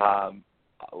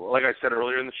 Like I said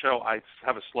earlier in the show, I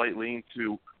have a slight lean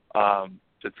to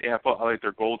Tampa. I like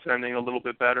their goaltending a little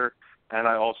bit better, and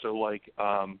I also like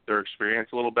their experience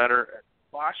a little better.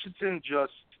 Washington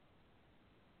just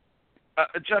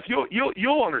Jeff,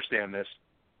 you'll understand this.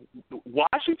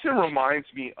 Washington reminds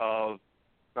me of.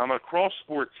 I'm going to cross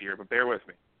sports here, but bear with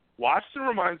me. Washington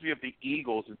reminds me of the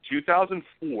Eagles in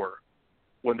 2004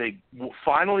 when they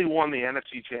finally won the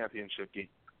NFC Championship game.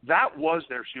 That was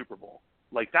their Super Bowl.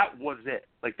 Like, that was it.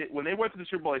 Like, when they went to the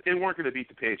Super Bowl, like, they weren't going to beat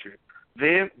the Patriots.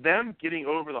 Them getting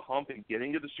over the hump and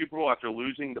getting to the Super Bowl after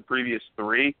losing the previous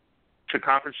 3 to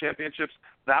conference championships,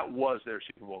 that was their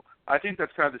Super Bowl. I think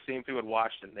that's kind of the same thing with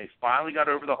Washington. They finally got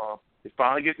over the hump. They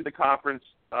finally get to the conference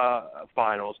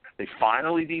finals. They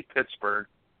finally beat Pittsburgh.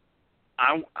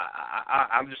 I'm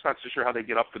just not so sure how they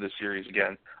get up for this series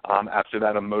again after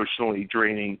that emotionally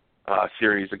draining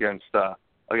series against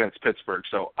Pittsburgh.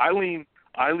 So I lean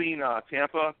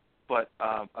Tampa, but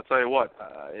I'll tell you what,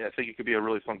 I think it could be a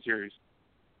really fun series.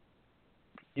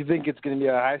 You think it's going to be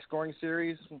a high-scoring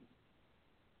series?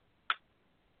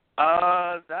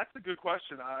 That's a good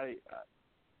question. I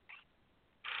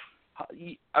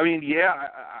think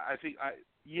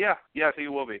it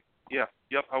will be. Yeah,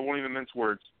 yep, I won't even mince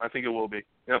words. I think it will be.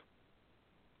 Yep.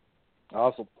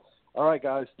 Awesome. All right,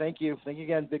 guys. Thank you. Thank you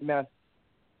again, big man.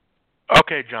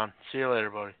 Okay, John. See you later,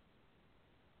 buddy.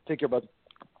 Take care, bud.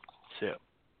 See you.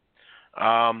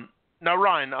 Now,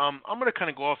 Ryan, I'm going to kind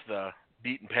of go off the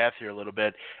beaten path here a little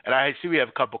bit, and I see we have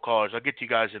a couple callers. I'll get to you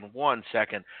guys in 1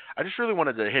 second. I just really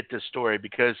wanted to hit this story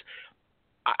because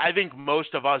I think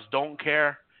most of us don't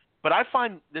care, but I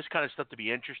find this kind of stuff to be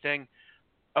interesting.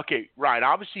 Okay, Ryan,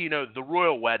 obviously, the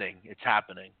royal wedding, it's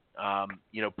happening.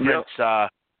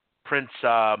 Prince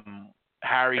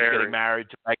Harry's getting married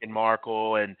to Meghan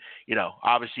Markle, and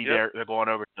obviously they're going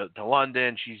over to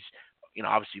London. She's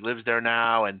obviously lives there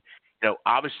now, and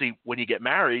obviously when you get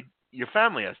married, your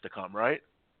family has to come, right?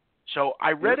 So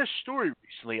I read a story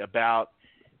recently about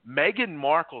Meghan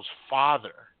Markle's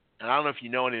father, and I don't know if you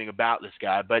know anything about this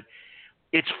guy, but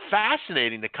it's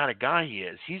fascinating the kind of guy he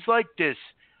is. He's like this,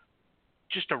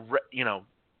 just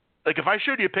like if I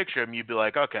showed you a picture of him, you'd be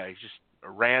like, okay, he's just a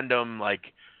random,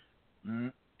 like,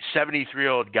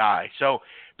 73-year-old guy. So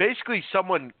basically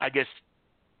someone, I guess,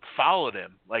 followed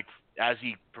him, like, as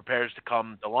he prepares to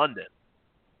come to London.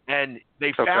 And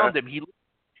they found him.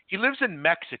 He lives in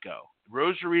Mexico,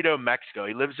 Rosarito, Mexico.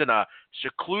 He lives in a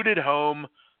secluded home.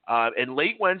 And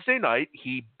late Wednesday night,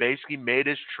 he basically made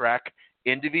his trek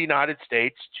into the United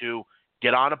States to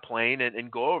get on a plane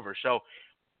and go over. So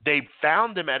they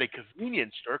found him at a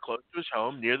convenience store close to his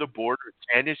home near the border of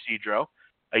San Ysidro.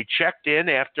 He checked in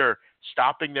after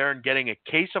stopping there and getting a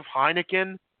case of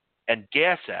Heineken and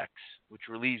Gas X, which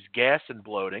relieves gas and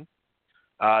bloating.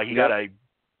 He got a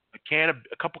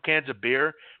couple cans of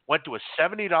beer, went to a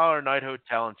 $70 a night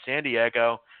hotel in San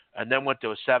Diego, and then went to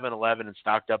a 7-Eleven and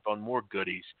stocked up on more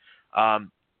goodies.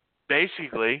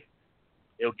 Basically,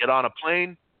 he'll get on a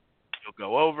plane, he'll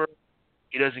go over.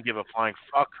 He doesn't give a flying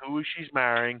fuck who she's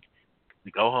marrying.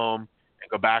 He go home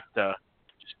and go back to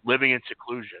just living in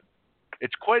seclusion.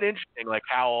 It's quite interesting, like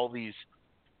how all these,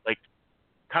 like,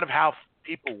 kind of how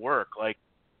people work. Like,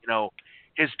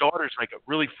 his daughter's like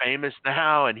really famous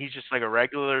now, and he's just like a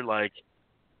regular, like,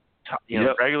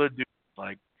 regular dude.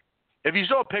 Like, if you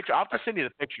saw a picture, I'll have to send you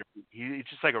the picture. He's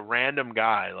just like a random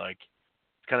guy. Like,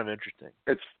 it's kind of interesting.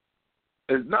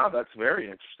 No, that's very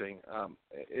interesting.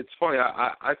 It's funny.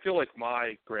 I feel like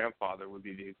my grandfather would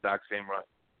be the exact same way.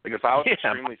 Like, if I was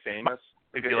extremely famous,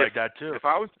 it'd be like that too. If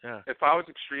I was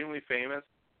extremely famous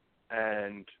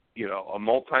and a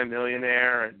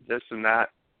multimillionaire and this and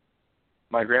that,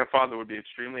 my grandfather would be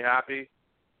extremely happy.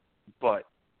 But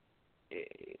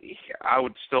I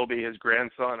would still be his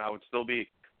grandson. I would still be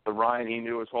the Ryan he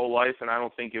knew his whole life, and I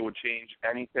don't think it would change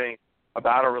anything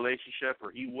about our relationship,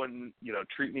 or he wouldn't,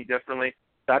 treat me differently.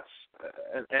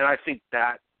 And I think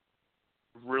that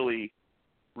really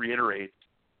reiterates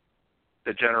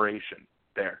the generation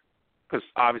there, because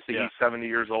obviously he's 70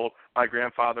 years old. My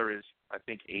grandfather is, I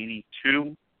think,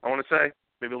 82. I want to say,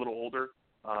 maybe a little older.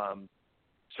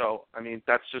 So I mean,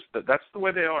 that's the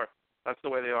way they are. That's the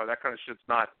way they are. That kind of shit's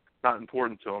not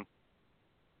important to them.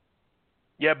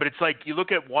 Yeah, but it's like you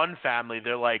look at one family,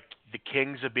 they're like the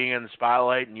kings of being in the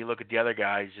spotlight, and you look at the other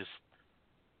guy, he's just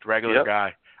a regular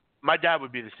guy. My dad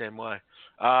would be the same way.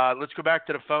 Let's go back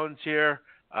to the phones here.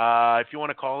 If you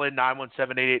want to call in,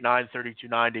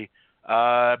 917-889-3290.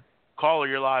 Caller,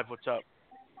 you're live. What's up?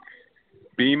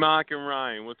 B-Mock and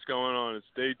Ryan, what's going on? It's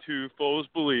day 2,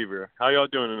 Fullest Believer. How y'all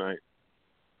doing tonight?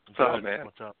 What's up, man?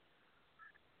 What's up?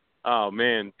 Oh,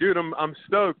 man. Dude, I'm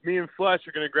stoked. Me and Fletch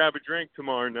are going to grab a drink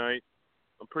tomorrow night.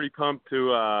 I'm pretty pumped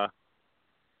to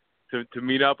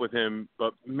meet up with him.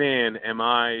 But, man, am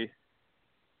I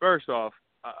 – first off,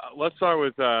 let's start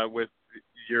with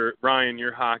your Ryan,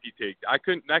 your hockey take.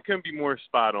 That couldn't be more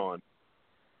spot on.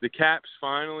 The Caps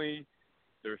finally –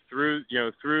 they're through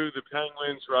the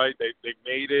Penguins, right? They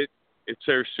made it.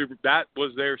 That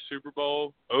was their Super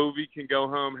Bowl. Ovi can go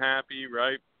home happy,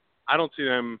 right? I don't see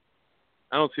them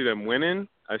winning.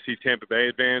 I see Tampa Bay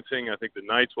advancing. I think the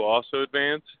Knights will also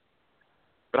advance.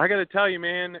 But I got to tell you,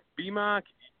 man, B-Mock,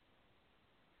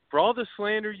 for all the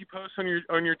slander you post on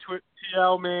your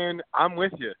TL, man, I'm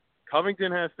with you.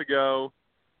 Covington has to go.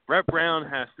 Brett Brown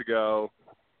has to go.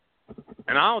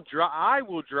 And I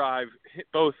will drive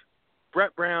both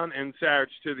Brett Brown and Sarich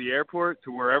to the airport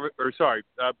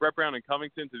Brett Brown and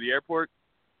Covington to the airport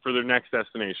for their next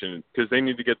destination, because they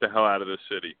need to get the hell out of this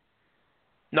city.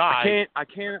 No, I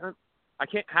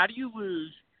can't. How do you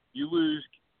lose? You lose.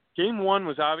 Game 1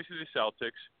 was obviously the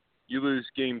Celtics. You lose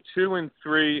game 2 and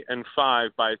 3 and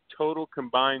 5 by total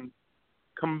combined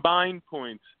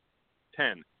points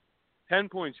 10. 10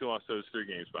 points you lost those 3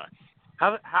 games by.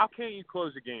 How can't you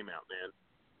close a game out, man?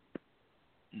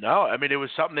 No, I mean, it was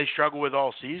something they struggled with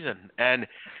all season. And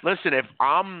listen, if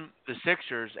I'm the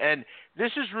Sixers, and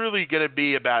this is really going to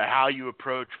be about how you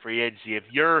approach free agency. If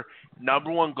your number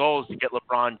one goal is to get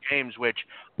LeBron James, which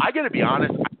I got to be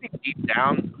honest, I think deep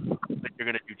down that you're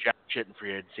going to do jack shit in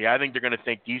free agency. I think they're going to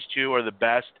think these two are the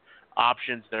best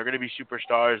options. They're going to be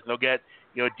superstars. They'll get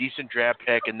a decent draft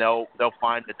pick, and they'll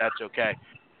find that that's okay.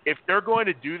 If they're going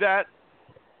to do that,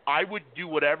 I would do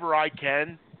whatever I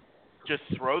can. Just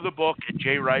throw the book at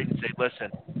Jay Wright and say,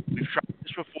 listen, we've tried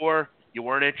this before. You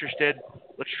weren't interested.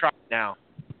 Let's try it now.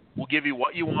 We'll give you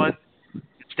what you want. You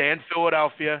stay in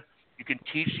Philadelphia. You can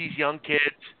teach these young kids.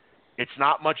 It's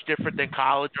not much different than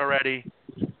college already.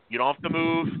 You don't have to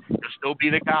move. You'll still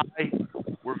be the guy.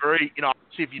 We're very,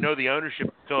 obviously, if you know the ownership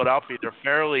of Philadelphia, they're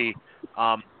fairly,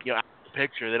 out of the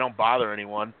picture. They don't bother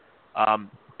anyone.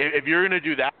 If you're going to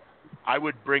do that, I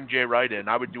would bring Jay Wright in.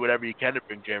 I would do whatever you can to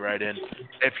bring Jay Wright in.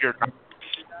 If you're not,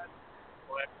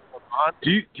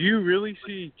 do you really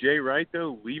see Jay Wright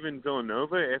though leaving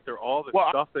Villanova after all the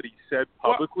stuff that he said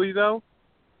publicly though?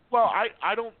 Well,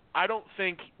 I don't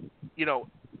think,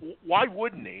 why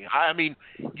wouldn't he? I mean,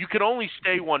 you can only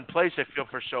stay one place, I feel,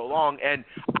 for so long, and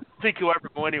I don't think he'll ever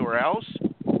go anywhere else.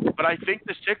 But I think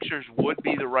the Sixers would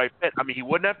be the right fit. I mean, he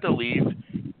wouldn't have to leave.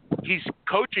 He's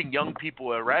coaching young people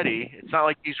already. It's not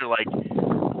like these are like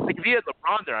if he had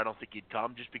LeBron there, I don't think he'd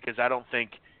come, just because I don't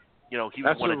think, he would want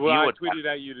to deal with that. That's what I tweeted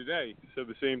at you today. Said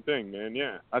the same thing, man.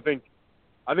 Yeah, I think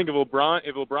if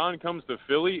LeBron comes to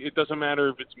Philly, it doesn't matter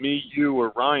if it's me, you,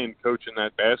 or Ryan coaching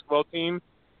that basketball team.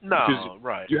 No,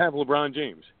 right. You have LeBron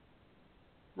James.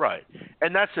 Right.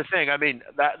 And that's the thing. I mean,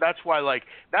 that's why,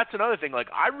 that's another thing.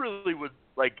 I really would,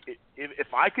 if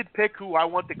I could pick who I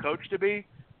want the coach to be,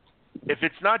 if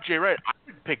it's not Jay Wright, I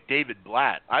would pick David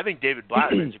Blatt. I think David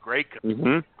Blatt is a great coach.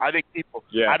 Mm-hmm. I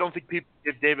don't think people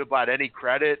give David Blatt any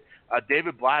credit.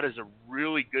 David Blatt is a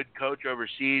really good coach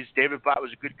overseas. David Blatt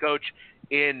was a good coach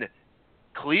in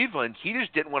Cleveland. He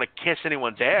just didn't want to kiss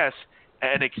anyone's ass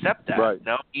and accept that. Right.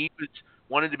 He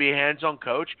wanted to be a hands-on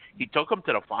coach. He took them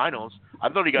to the finals. I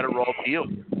thought he got a raw deal.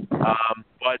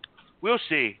 But we'll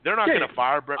see. They're not going to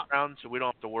fire Brett Brown, so we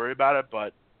don't have to worry about it,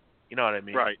 but you know what I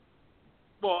mean. Right.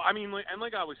 Well, I mean, and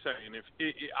like I was saying,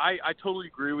 I totally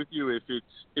agree with you.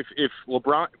 If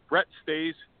Brett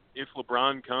stays, if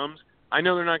LeBron comes, I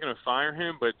know they're not going to fire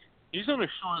him, but he's on a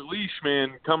short leash,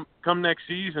 man. Come next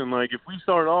season, if we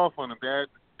start off on a bad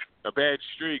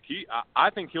streak, I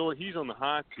think he's on the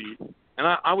hot seat, and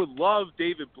I would love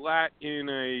David Blatt in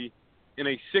a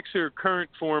Sixer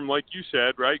current form, like you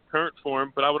said, right? Current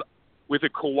form, but I would with a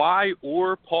Kawhi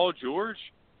or Paul George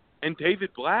and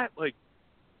David Blatt,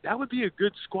 that would be a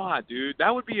good squad, dude.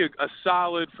 That would be a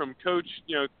solid from coach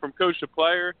to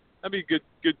player. That'd be a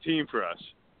good team for us.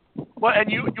 Well, and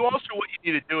you also, what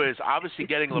you need to do is obviously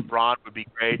getting LeBron would be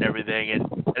great and everything, and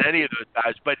any of those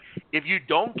guys. But if you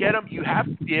don't get them, you have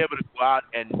to be able to go out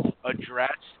and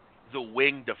address the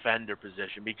wing defender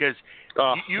position, because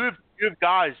you have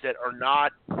guys that are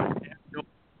not do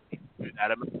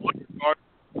that. I mean, one guard,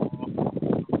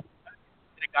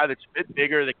 a guy that's a bit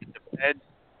bigger that can defend,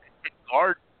 can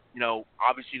guard.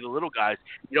 Obviously the little guys.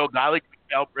 A guy like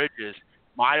Mikal Bridges,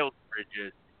 Miles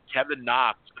Bridges, Kevin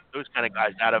Knox, those kind of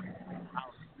guys out of.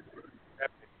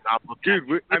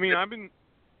 Dude, I mean, I've been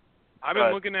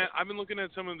looking at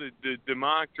some of the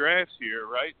mock drafts here,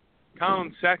 right?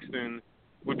 Colin Sexton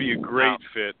would be a great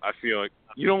fit. I feel like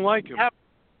you don't like him. You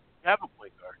have a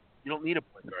point guard. You don't need a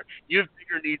point guard. You have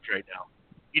bigger needs right now.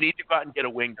 You need to go out and get a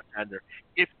wing defender.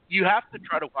 If you have to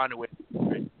try to find a way.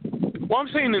 Right? Well, I'm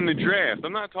saying in the draft.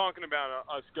 I'm not talking about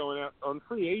us going out on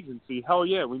free agency. Hell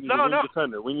yeah, we need a wing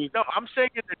defender. No, I'm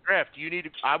saying in the draft,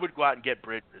 I would go out and get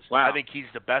Bridges. Wow. I think he's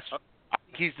the best. I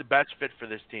think he's the best fit for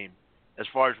this team as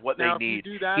far as what now, they need. If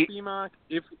you do that, B-Mock,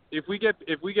 if we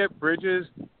get Bridges,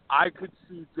 I could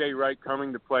see Jay Wright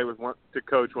coming to play to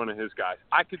coach one of his guys.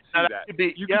 I could see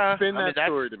that. You could spin that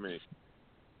story to me.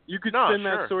 You could spin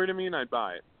that story to me, and I'd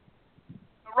buy it.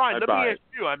 Ryan, let me ask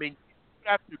you. I mean, you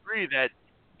have to agree that.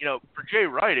 For Jay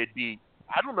Wright, it'd be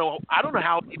I don't know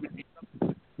how he would be.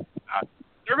 They're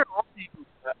going to offer you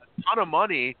a ton of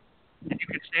money, and you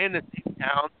can stay in the same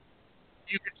town.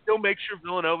 You can still make sure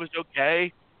Villanova's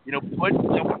okay. Put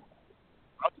someone.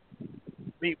 I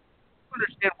mean, I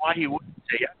understand why he wouldn't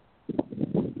say yes.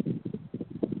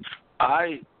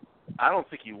 I don't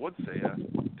think he would say yes.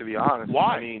 To be honest,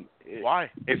 why? I mean, why?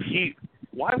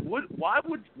 Why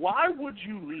would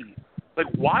you leave?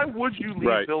 Why would you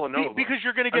leave Villanova? Because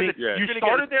you're going to get you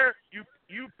started there.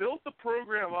 You built the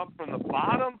program up from the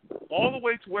bottom all the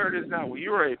way to where it is now.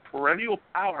 You are a perennial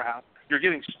powerhouse. You're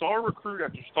getting star recruit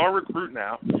after star recruit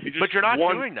now. But you're not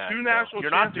doing that. Two national you're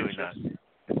not doing that.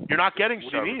 You're not getting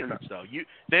star recruits, though.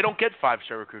 They don't get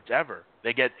 5-star recruits ever.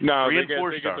 They get 3 and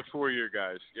 4 stars. They get the 4-year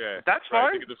guys. Yeah, that's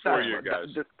fine. They get the 4-year guys.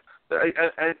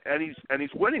 And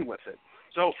he's winning with it.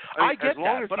 So I get as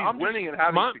long that, as he's winning and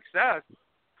having success.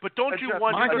 But don't you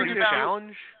want to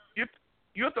challenge?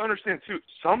 You have to understand too.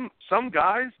 Some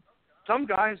guys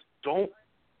don't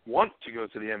want to go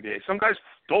to the NBA. Some guys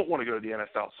don't want to go to the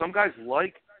NFL. Some guys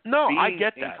like being I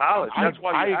get in that. college. That's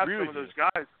why you have agree some with of those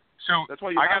guys. So that's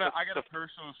why I got a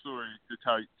personal story to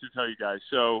tell you guys.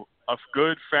 So a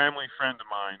good family friend of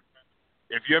mine.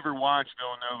 If you ever watch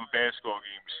Villanova basketball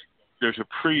games, there's a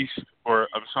priest or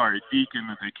a deacon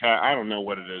that they I don't know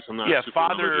what it is. I'm not super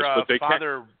Father religious, but they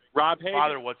Father Rob Hagen.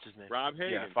 Father, what's his name? Rob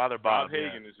Hagen. Yeah, Father Bob. Rob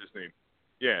Hagen is his name.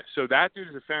 Yeah, so that dude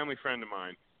is a family friend of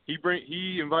mine.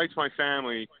 He invites my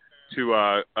family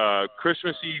to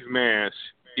Christmas Eve Mass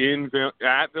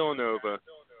at Villanova,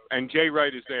 and Jay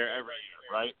Wright is there every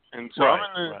year, right? And so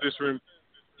I'm in this room.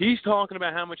 He's talking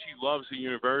about how much he loves the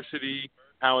university,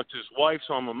 how it's his wife's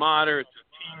alma mater, it's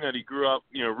a team that he grew up,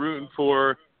 rooting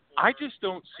for. I just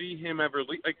don't see him ever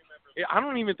leave. Like, I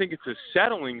don't even think it's a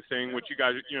settling thing, which you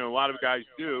guys, a lot of guys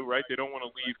do, right? They don't want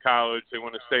to leave college. They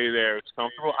want to stay there. It's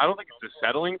comfortable. I don't think it's a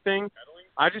settling thing.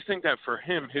 I just think that for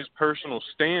him, his personal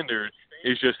standard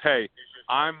is just, hey,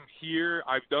 I'm here.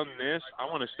 I've done this. I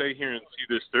want to stay here and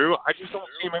see this through. I just don't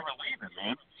see him ever leaving,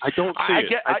 man. I don't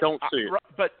see it. I don't see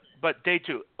it. But day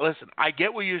two, listen, I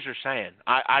get what you're saying.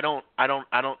 I don't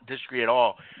disagree at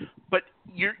all. But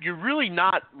you're really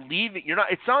not leaving. You're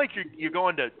not. It's not like you're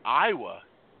going to Iowa.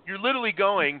 You're literally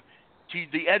going to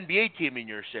the NBA team in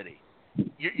your city.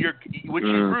 Which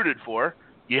you rooted for.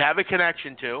 You have a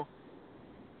connection to.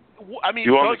 I mean,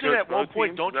 doesn't at one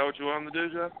point Is that what you want to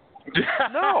do, Jeff?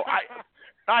 No,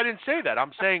 I didn't say that.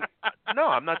 I'm saying no.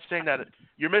 I'm not saying that.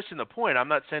 You're missing the point. I'm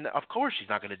not saying that. Of course, he's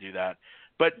not going to do that.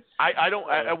 But I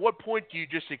don't. At what point do you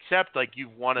just accept like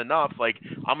you've won enough? Like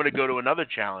I'm going to go to another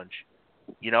challenge.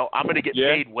 I'm going to get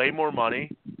paid way more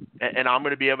money, and I'm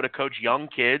going to be able to coach young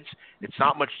kids. It's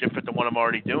not much different than what I'm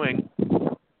already doing.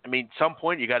 I mean, at some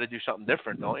point you got to do something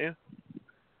different, don't you?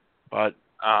 But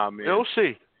we'll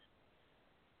see.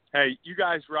 Hey, you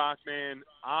guys rock, man.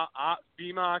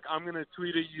 B-Mock, I'm going to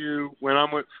tweet at you when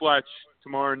I'm with Fletch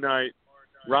tomorrow night.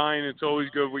 Ryan, it's always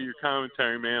good with your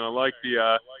commentary, man. I like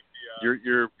the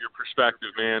your perspective,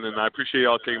 man, and I appreciate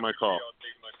y'all taking my call.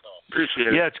 Appreciate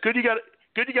it. Yeah, it's good you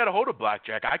got a hold of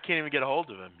Blackjack. I can't even get a hold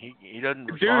of him. He doesn't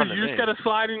respond to me. Dude, you just got to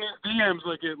slide in his DMs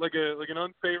like an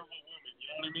unfavorable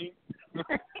woman. You know what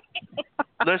I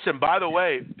mean? Listen, by the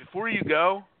way, before you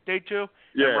go, day two,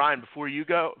 and Ryan,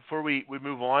 before we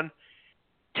move on,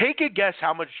 take a guess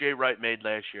how much Jay Wright made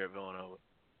last year at Villanova.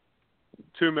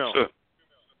 $2 million.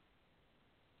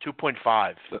 Sure.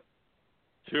 2.5.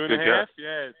 2.5?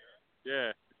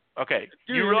 Yeah. Okay.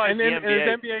 Dude, you realize and the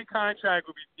NBA... his NBA contract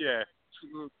would be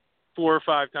 4 or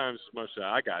 5 times as much.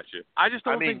 I got you. I just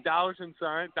don't think dollar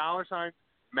signs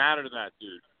matter to that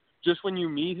dude. Just when you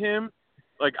meet him,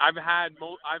 like I've had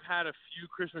a few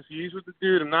Christmas Eves with the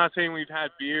dude. I'm not saying we've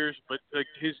had beers, but like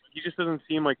he just doesn't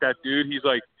seem like that dude. He's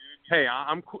like, hey,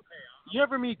 I'm cool. You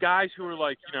ever meet guys who are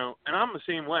like, and I'm the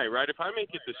same way, right? If I make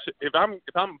it if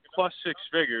I'm plus 6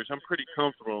 figures, I'm pretty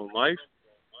comfortable in life.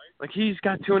 Like he's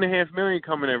got $2.5 million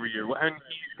coming every year, and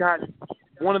he's got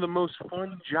one of the most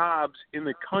fun jobs in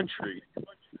the country.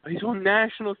 He's on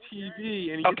national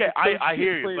TV, and I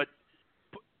hear you, but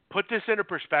put this into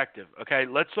perspective. Okay,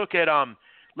 let's look at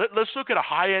let's look at a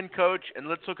high-end coach, and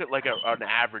let's look at like an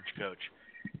average coach.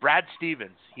 Brad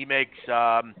Stevens, he makes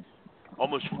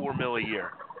almost $4 million a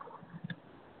year.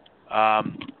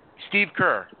 Steve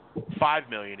Kerr, $5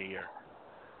 million a year.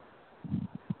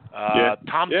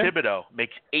 Tom Thibodeau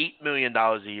makes $8 million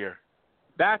a year.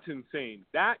 That's insane.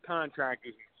 That contract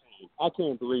is insane. I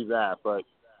can't believe that, but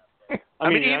I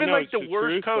mean even like the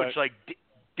worst coach, like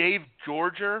Dave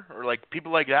Georgia or like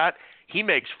people like that, he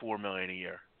makes $4 million a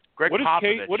year. Greg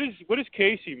Popovich. What does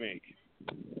Casey make?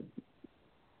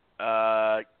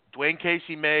 Dwayne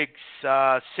Casey makes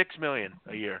 $6 million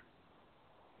a year.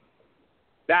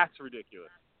 That's ridiculous.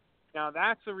 Now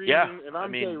that's the reason. If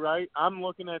I'm Jay Wright, I'm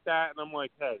looking at that and I'm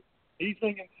like, hey, he's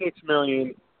making $6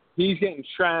 million. He's getting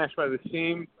trashed by the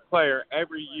same player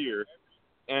every year,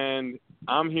 and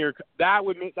I'm here. That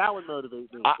would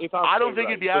motivate me. I don't think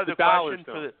it'd be out of the question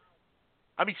for the.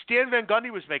 I mean, Stan Van Gundy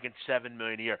was making $7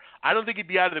 million a year. I don't think it'd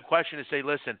be out of the question to say,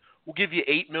 listen, we'll give you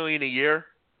 $8 million a year.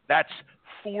 That's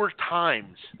 4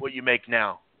 times what you make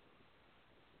now.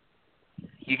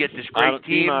 You get this great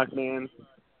team. Man.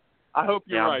 I hope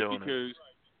you're right because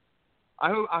I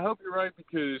hope you're right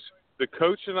because the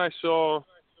coach that I saw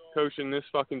coaching this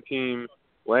fucking team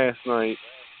last night.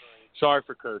 Sorry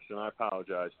for cursing. I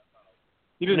apologize.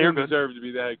 He doesn't deserve to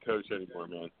be the head coach anymore,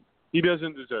 man. He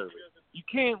doesn't deserve it. You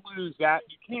can't lose that.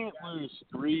 You can't lose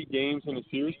 3 games in a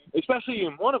series, especially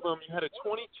in one of them. You had a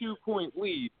 22-point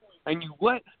lead, and you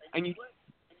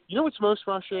know what's most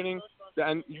frustrating?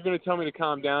 And you're going to tell me to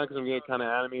calm down because I'm getting kind of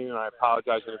animated, and I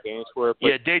apologize in advance for it.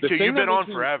 But day 2, you've been on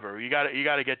forever. You got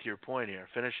to get to your point here.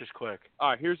 Finish this quick. All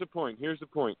right, here's the point.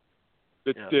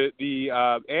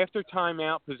 The after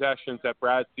timeout possessions that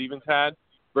Brad Stevens had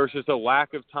versus the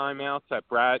lack of timeouts that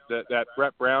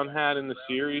Brett Brown had in the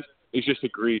series is just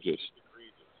egregious.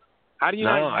 How do you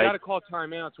not? You got to call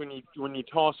timeouts when you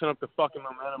tossing up the fucking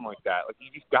momentum like that. Like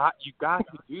you got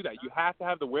to do that. You have to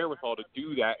have the wherewithal to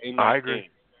do that in that game.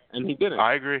 And he didn't.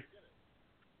 I agree.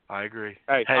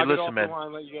 Hey, I'll listen, get off man. the line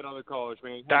and let you get other callers,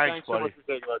 man. Thanks so much for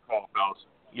taking our call, fellas.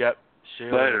 Yep. See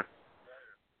you later.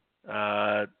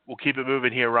 We'll keep it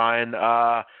moving here, Ryan.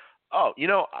 I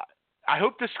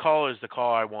hope this call is the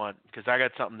call I want because I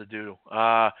got something to do.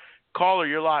 Caller,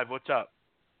 you're live. What's up?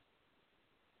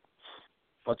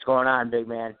 What's going on, big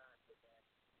man?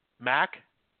 Mac?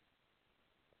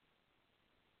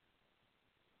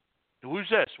 Who's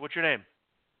this? What's your name?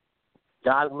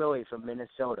 Dog Willie from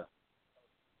Minnesota.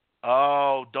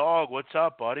 Oh, Dog, what's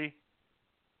up, buddy?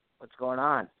 What's going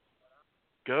on?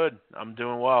 Good. I'm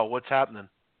doing well. What's happening?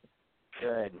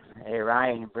 Good. Hey,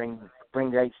 Ryan, you bring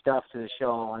great stuff to the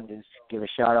show. I wanted to just give a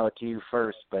shout-out to you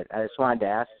first, but I just wanted to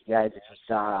ask you guys if you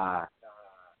saw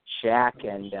Shaq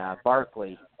and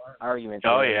Barkley arguments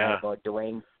about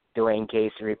Dwayne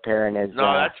Casey repairing his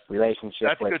relationship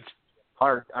with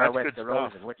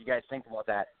DeRozan. What do you guys think about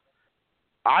that?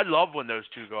 I love when those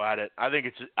two go at it. I think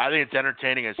it's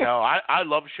entertaining as hell. I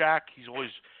love Shaq. He's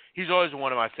always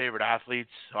one of my favorite athletes.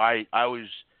 So I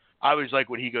always like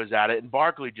when he goes at it. And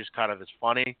Barkley just kind of is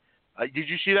funny. Did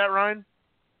you see that, Ryan?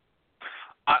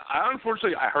 I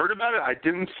unfortunately I heard about it. I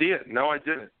didn't see it. No, I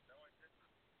didn't.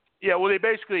 Yeah, well, they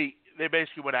basically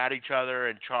went at each other,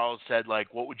 and Charles said,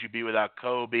 like, what would you be without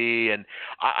Kobe? And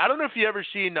I don't know if you ever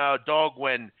seen Dog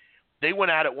when they went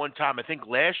at it one time, I think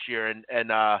last year, and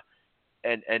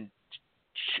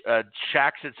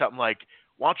Shaq said something like,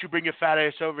 why don't you bring your fat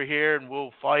ass over here and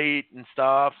we'll fight and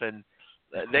stuff. And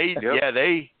they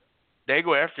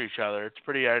go after each other. It's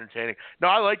pretty entertaining. No,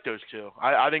 I like those two.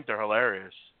 I think they're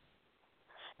hilarious.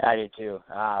 I do too.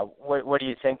 What do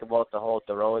you think about the whole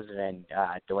DeRozan and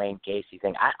Dwayne Casey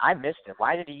thing? I missed it.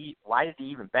 Why did he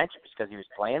even bench him? Just because he was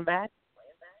playing bad?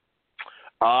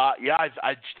 Yeah,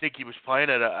 I just think he was playing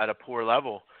at a poor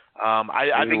level.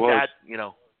 I think that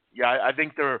I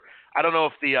think I don't know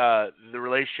if the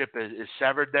relationship is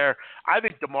severed there. I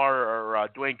think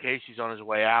Dwayne Casey's on his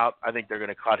way out. I think they're going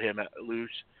to cut him loose.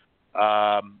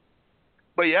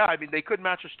 But yeah, I mean they couldn't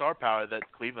match the star power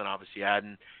that Cleveland obviously had,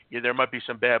 and there might be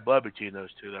some bad blood between those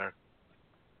two there.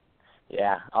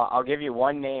 Yeah, I'll give you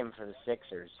one name for the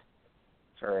Sixers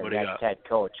for next head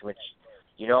coach, which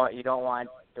you don't want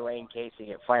Dwayne Casey to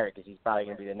get fired because he's probably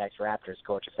going to be the next Raptors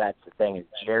coach if that's the thing. Is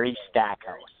Jerry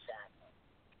Stackhouse.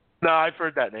 No, I've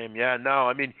heard that name. Yeah, no,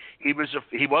 I mean he was a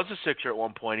Sixer at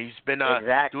one point. He's been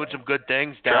doing some good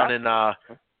things down in the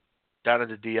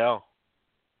DL.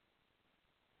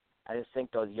 I just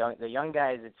think the young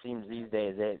guys, it seems these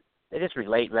days they just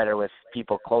relate better with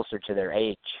people closer to their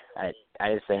age. I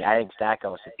think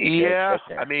Stackhouse is yeah.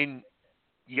 I mean,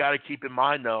 you got to keep in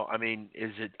mind though. I mean,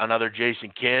 is it another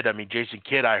Jason Kidd? I mean, Jason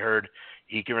Kidd, I heard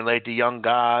he can relate to young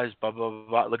guys. Blah blah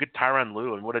blah. Look at Tyronn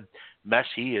Lue and what a mess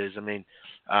he is. I mean,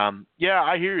 yeah,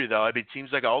 I hear you though. I mean, it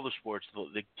seems like all the sports,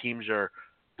 the teams are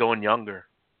going younger.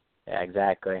 Yeah,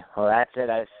 exactly. Well, that's it.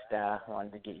 I just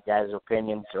wanted to get you guys'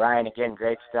 opinions. Ryan, again,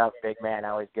 great stuff. Big man,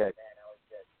 always good.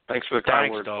 Thanks for the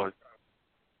kind words, Dog.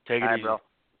 Take it easy. Bro.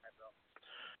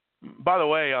 By the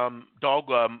way,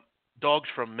 Dog's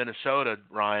from Minnesota,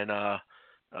 Ryan. A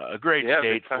great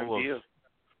state full of.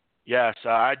 Yes,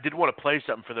 I did want to play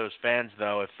something for those fans,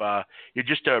 though. If you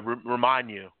just remind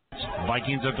you.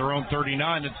 Vikings at their own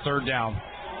 39. It's third down.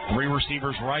 3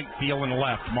 receivers right, Thielen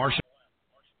left. Marshall.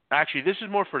 Actually, this is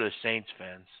more for the Saints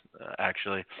fans,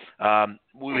 actually.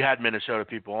 We had Minnesota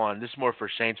people on. This is more for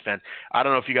Saints fans. I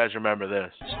don't know if you guys remember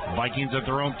this. Vikings at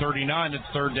their own 39. It's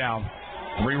third down.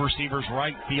 3 receivers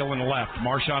right, Thielen left.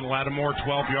 Marshawn Lattimore,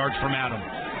 12 yards from Adam.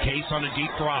 Case on a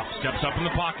deep drop. Steps up in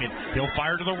the pocket. He'll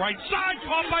fire to the right side.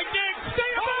 Caught by Diggs.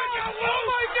 Oh,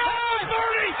 my God.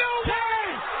 30. No way.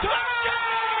 Touchdown.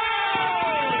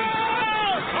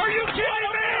 Are you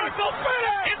kidding me?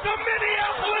 It's a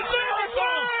Minneapolis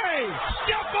miracle.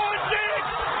 Stephon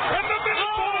Diggs and the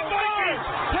Minnesota Vikings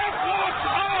have walked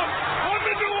off on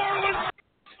the New Orleans.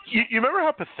 You remember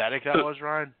how pathetic that was,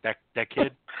 Ryan? That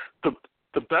kid?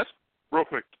 The best, real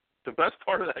quick, the best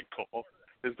part of that call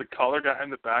is the color guy in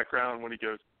the background when he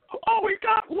goes, "Oh, he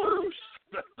got loose."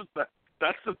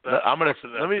 That's the best. I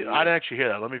didn't actually hear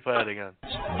that. Let me play that again.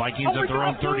 Vikings at their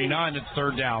own 39. It's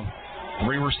third down.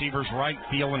 3 receivers right,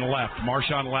 Thielen left.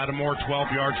 Marshawn Lattimore,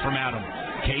 12 yards from Adam.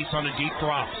 Case on a deep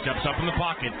drop. Steps up in the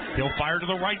pocket. He'll fire to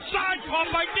the right side.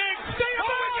 Caught by Diggs.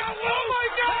 Oh, my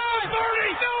God.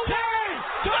 30. No way.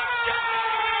 Touchdown.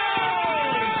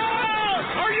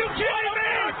 Are you kidding me?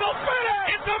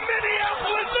 It's a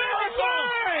Minneapolis miracle.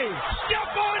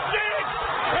 Stephon Diggs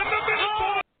and the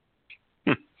Minnesota.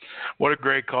 What a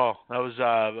great call. That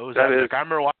was epic. I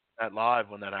remember watching that live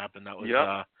when that happened. That was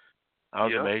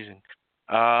amazing.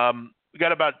 We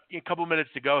got about a couple minutes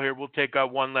to go here. We'll take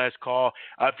one last call.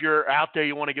 If you're out there,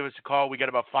 you want to give us a call, we got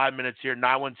about 5 minutes here,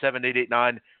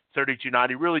 917-889-3290.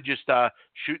 Really just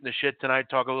shooting the shit tonight,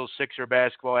 talk a little Sixer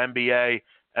basketball, NBA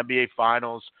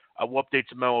Finals. We'll update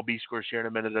some MLB scores here in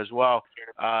a minute as well.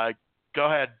 Go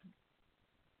ahead.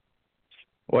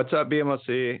 What's up,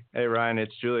 BMLC? Hey, Ryan,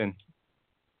 it's Julian.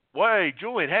 Hey,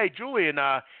 Julian,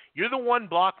 you're the one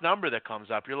block number that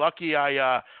comes up. You're lucky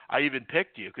I even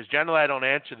picked you, because generally I don't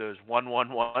answer those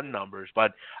 111 numbers.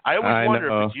 But I always wonder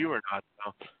if it's you or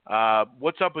not.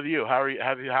 What's up with you? How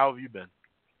have you been?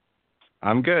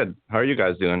 I'm good. How are you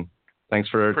guys doing? Thanks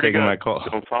for taking my call.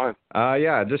 I'm fine.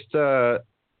 Just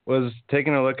was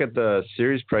taking a look at the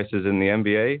series prices in the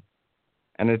NBA,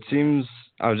 and it seems,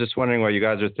 I was just wondering what you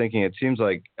guys are thinking. It seems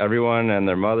like everyone and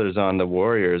their mother's on the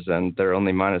Warriors, and they're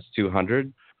only minus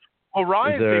 200. Well,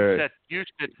 Ryan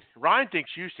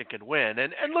thinks Houston can win,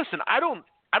 and listen, I don't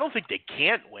think they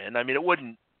can't win. I mean, it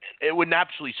wouldn't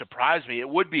absolutely surprise me. It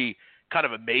would be kind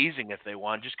of amazing if they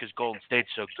won, just because Golden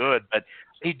State's so good. But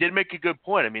he did make a good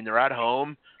point. I mean, they're at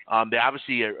home. They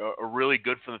obviously are really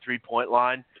good from the 3-point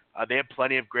line. They have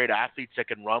plenty of great athletes that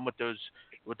can run with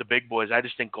the big boys. I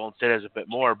just think Golden State has a bit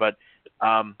more. But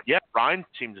Ryan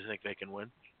seems to think they can win.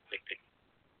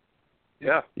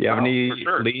 Yeah. You have any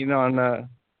lean on?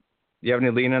 You have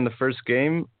any lean on the first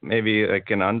game? Maybe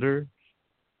like an under?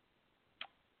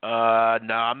 No,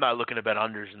 I'm not looking to bet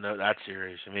unders in that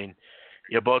series. I mean,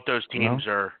 both those teams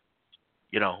are,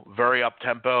 very up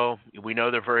tempo. We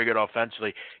know they're very good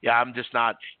offensively. Yeah, I'm just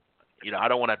not. I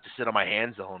don't want to have to sit on my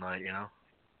hands the whole night.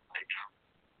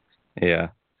 Yeah.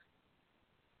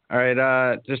 All right.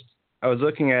 I was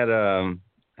looking at.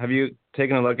 Have you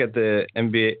taken a look at the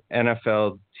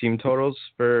NFL team totals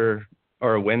or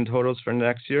win totals for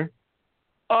next year?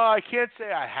 I can't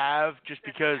say I have, just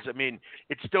because, I mean,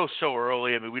 it's still so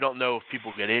early. I mean, we don't know if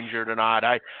people get injured or not.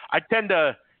 I tend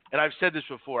to, and I've said this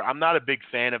before, I'm not a big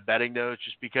fan of betting those,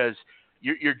 just because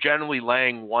you're generally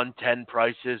laying 110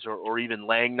 prices or even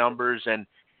laying numbers, and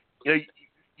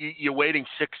you're waiting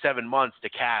 6-7 months to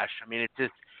cash. I mean,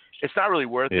 it's not really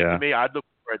worth it to me. I'd look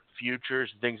at futures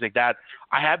and things like that.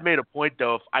 I have made a point,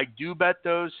 though, if I do bet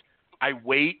those, I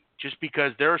wait, just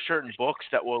because there are certain books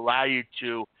that will allow you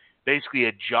to basically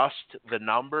adjust the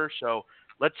number. So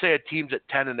let's say a team's at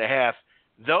 10.5,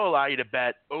 they'll allow you to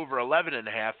bet over 11.5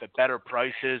 at better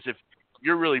prices. If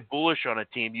you're really bullish on a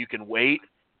team, you can wait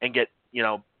and get,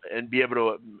 and be able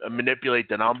to manipulate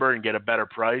the number and get a better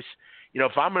price.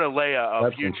 If I'm going to lay a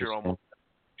future on,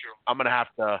 I'm going to have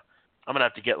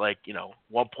to get like,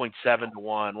 1.7 to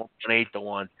 1, 1.8 to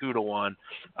 1, 2 to 1.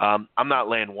 I'm not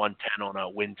laying 110 on a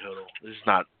win total. This is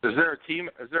not. Is there a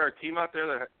team out there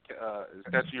that is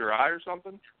catching your eye or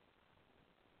something?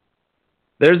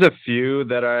 There's a few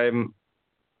that I'm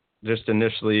just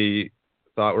initially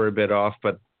thought were a bit off,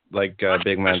 but like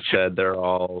Big Man said, they're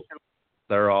all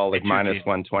like minus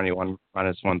 121,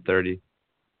 minus 130.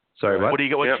 Sorry, what? What do you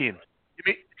get? What team? Give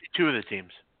me two of the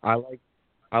teams. I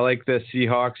like the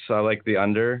Seahawks. I like the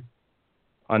under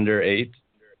 8.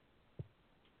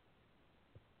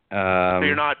 So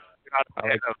you're not a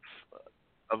fan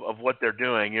of what they're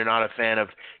doing. You're not a fan of.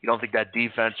 You don't think that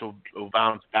defense will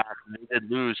bounce back. They did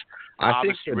lose. I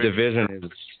think the division is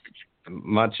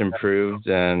much improved,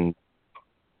 and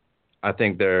I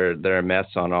think they're a mess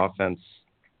on offense.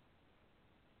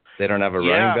 They don't have a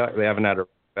running back. They haven't had a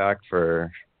running back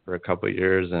for a couple of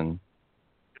years, and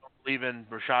you don't believe in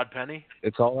Rashad Penny?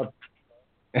 It's all up.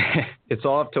 It's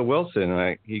all up to Wilson.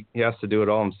 Like he has to do it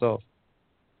all himself.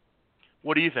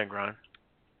 What do you think, Ron?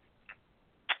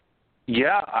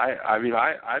 Yeah, I mean,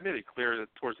 I made it clear that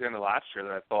towards the end of last year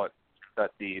that I thought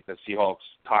that the Seahawks'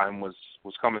 time was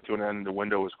coming to an end, the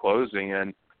window was closing,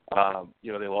 and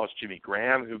they lost Jimmy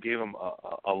Graham, who gave them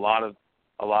a lot of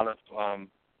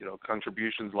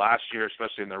contributions last year,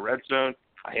 especially in the red zone.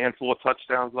 A handful of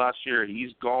touchdowns last year.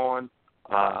 He's gone.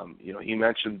 He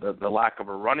mentioned the lack of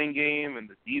a running game, and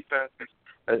the defense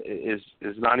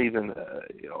is not even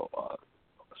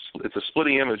it's a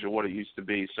splitting image of what it used to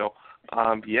be. So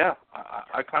I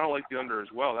kind of like the under as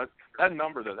well. That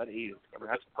number though, that 8,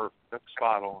 that's perfect. That's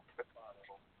spot on.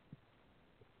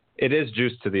 It is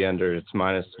juiced to the under. It's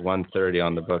minus 130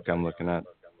 on the book I'm looking at.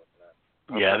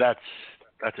 Yeah,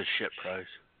 that's a shit price.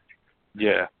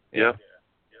 Yeah.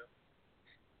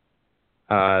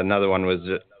 Another one was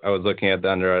I was looking at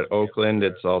the under at Oakland.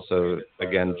 It's also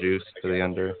again juiced to the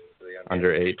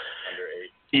under 8.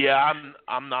 Yeah,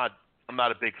 I'm not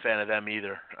a big fan of them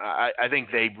either. I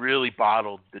think they really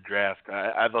bottled the draft.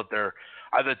 I thought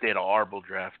I thought they had a horrible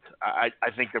draft. I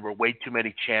think there were way too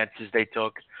many chances they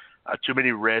took, too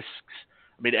many risks.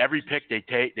 I mean, every pick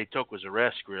they took was a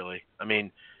risk, really. I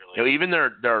mean, even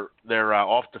their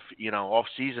off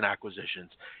season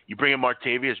acquisitions. You bring in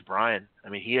Martavius Bryant. I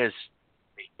mean, he has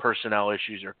personnel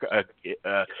issues or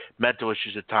mental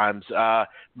issues at times.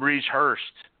 Maurice Hurst.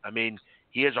 I mean,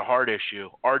 he has a heart issue.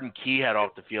 Arden Key had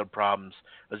off the field problems.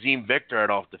 Azim Victor had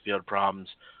off the field problems.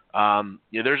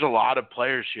 There's a lot of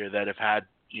players here that have had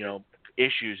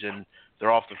issues in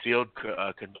their off the field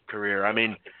career. I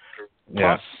mean,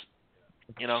 plus,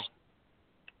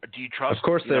 do you trust? Of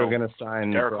course, they were going to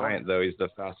sign Bryant, though. He's the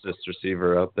fastest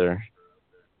receiver out there.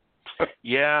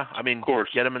 Yeah, I mean, of course,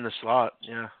 get him in the slot.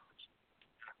 Yeah.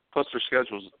 Plus, their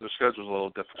schedule's a little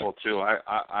difficult too.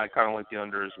 I kind of like the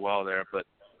under as well there, but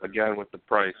again, with the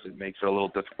price, it makes it a little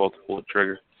difficult to pull the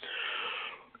trigger.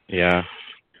 Yeah.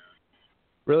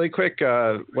 Really quick,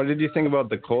 what did you think about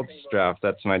the Colts draft?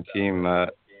 That's my team. I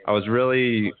was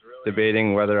really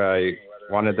debating whether I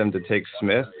wanted them to take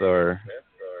Smith or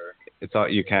it's all,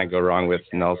 you can't go wrong with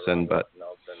Nelson, but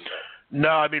no,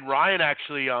 I mean Ryan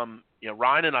actually,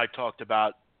 Ryan and I talked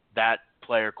about that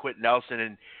player, Quentin Nelson,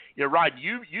 and Ryan,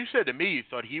 you said to me you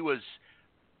thought he was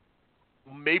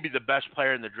maybe the best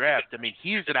player in the draft. I mean,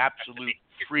 he's an absolute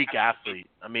freak athlete.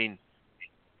 I mean,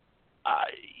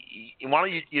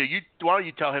 why don't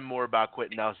you tell him more about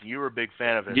Quentin Nelson? You were a big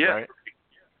fan of his, right?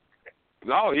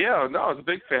 Oh yeah, no, I was a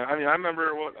big fan. I mean, I remember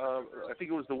I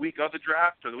think it was the week of the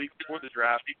draft or the week before the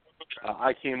draft.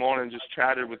 I came on and just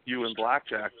chatted with you and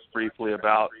Blackjack briefly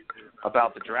about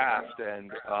the draft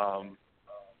and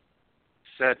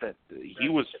said that he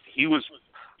was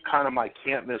kind of my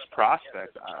can't miss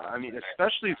prospect. I mean,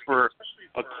 especially for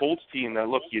a Colts team that,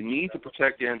 look, you need to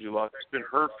protect Andrew Luck. He's been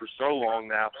hurt for so long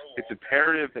now. It's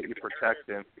imperative that you protect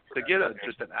him. To get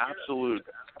just an absolute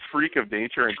freak of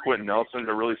nature in Quentin Nelson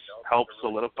to really help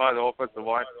solidify the offensive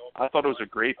line, I thought it was a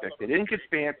great pick. They didn't get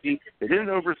fancy. They didn't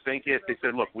overthink it. They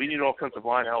said, look, we need offensive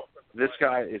line help. This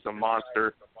guy is a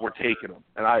monster. We're taking him.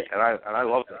 And I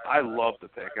loved it. I love the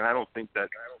pick, and I don't think that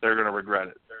they're going to regret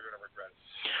it.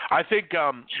 I think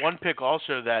one pick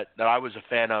also that I was a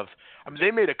fan of, I mean,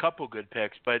 they made a couple good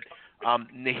picks, but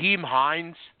Nyheim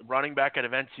Hines, running back out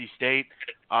of NC State,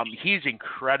 he's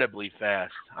incredibly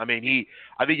fast. I mean,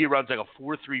 I think he runs like a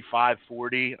 4.35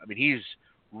 40. I mean, he's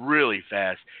really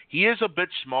fast. He is a bit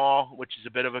small, which is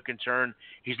a bit of a concern.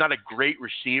 He's not a great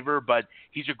receiver, but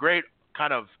he's a great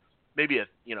kind of maybe a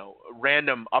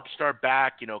random upstart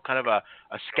back, kind of a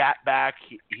scat back.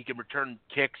 He can return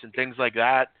kicks and things like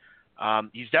that.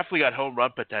 He's definitely got home run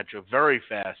potential, very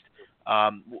fast.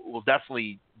 Will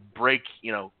definitely break,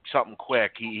 something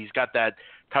quick. He's got that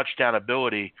touchdown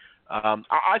ability.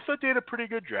 I thought they had a pretty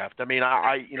good draft. I mean,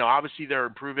 obviously they're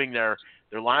improving their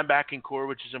linebacking core,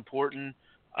 which is important.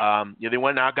 They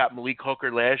went out and got Malik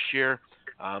Hooker last year.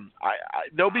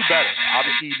 They'll be better.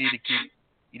 Obviously,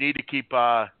 you need to keep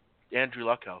Andrew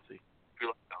Luck healthy.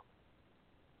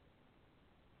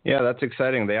 Yeah, that's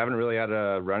exciting. They haven't really had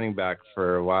a running back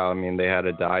for a while. I mean, they had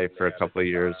a die for a couple of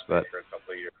years, but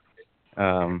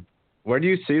where do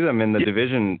you see them in the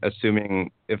division, assuming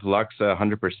if Luck's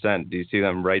 100%? Do you see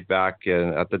them right back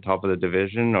at the top of the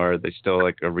division, or are they still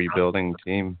like a rebuilding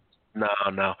team?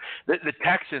 No. The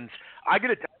Texans, I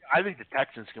think the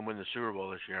Texans can win the Super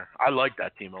Bowl this year. I like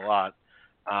that team a lot.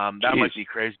 That might be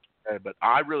crazy, but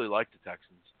I really like the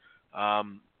Texans.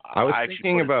 I was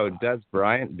thinking about Des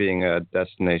Bryant being a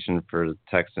destination for the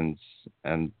Texans,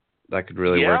 and that could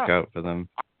really work out for them.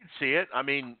 I can see it. I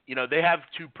mean, they have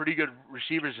two pretty good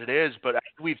receivers it is, but as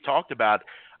we've talked about,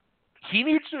 he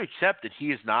needs to accept that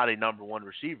he is not a number one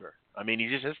receiver. I mean, he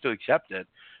just has to accept it.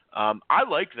 I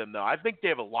like them, though. I think they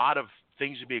have a lot of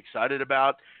things to be excited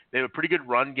about. They have a pretty good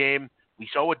run game. We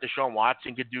saw what Deshaun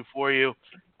Watson could do for you.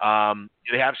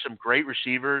 They have some great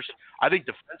receivers. I think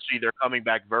defensively they're coming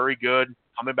back very good,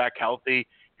 coming back healthy.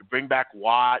 You bring back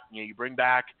Watt. You bring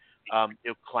back Clowney.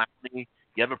 You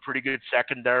have a pretty good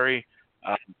secondary.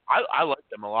 I like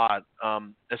them a lot.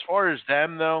 As far as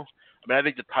them, though, I mean, I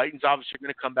think the Titans obviously are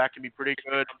going to come back and be pretty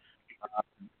good.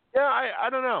 I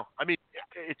don't know. I mean,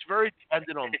 it's very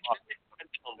dependent on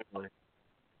luck.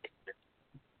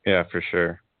 Yeah, for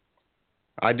sure.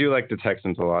 I do like the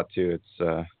Texans a lot too.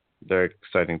 It's they're an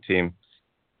exciting team.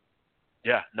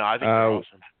 Yeah, no, I think they're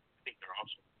awesome.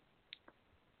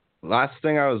 Last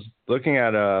thing I was looking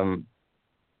at,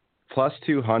 plus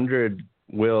 200.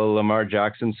 Will Lamar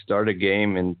Jackson start a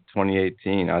game in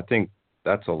 2018? I think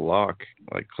that's a lock,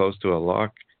 like close to a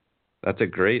lock. That's a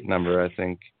great number, I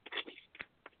think.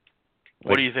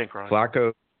 What do you think, Ron?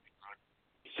 Flacco.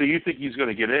 So you think he's going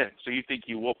to get in? So you think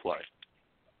he will play?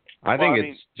 I think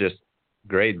it's just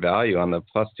great value on the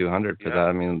plus 200 for that.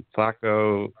 I mean,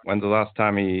 Flacco, when's the last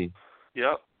time he?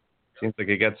 Yep. Seems like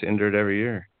he gets injured every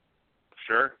year.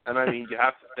 Sure, and I mean, you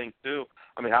have to think too.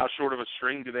 I mean, how short of a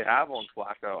string do they have on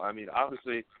Flacco? I mean,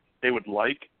 obviously they would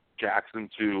like Jackson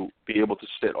to be able to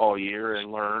sit all year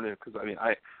and learn, because I mean,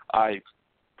 I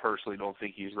personally don't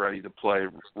think he's ready to play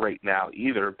right now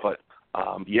either. But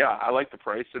yeah, I like the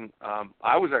price, and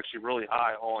I was actually really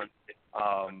high on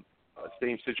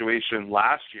same situation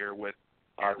last year with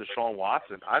Deshaun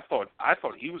Watson. I thought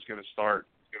he was going to start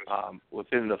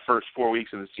within the first 4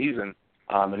 weeks of the season,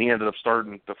 and he ended up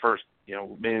starting the first,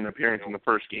 made an appearance in the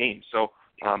first game. So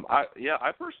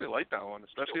I personally like that one,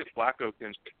 especially if Flacco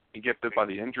can get bit by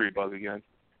the injury bug again.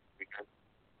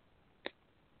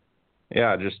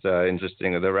 Yeah, just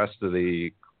interesting. The rest of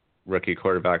the rookie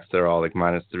quarterbacks, they're all like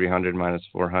minus 300, minus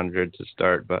 400 to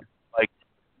start, but like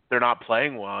they're not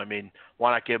playing well. I mean,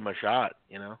 why not give them a shot?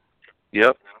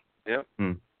 Yep.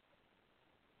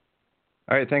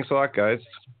 All right, thanks a lot, guys.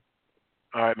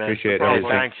 All right, man. Appreciate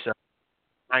it.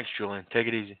 Thanks, Julian. Take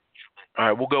it easy. All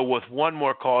right, we'll go with one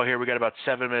more call here. We got about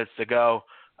 7 minutes to go.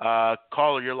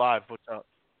 Caller, you're live. What's up?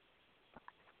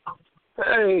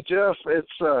 Hey, Jeff.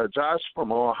 It's Josh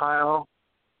from Ohio.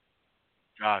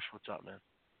 Josh, what's up, man?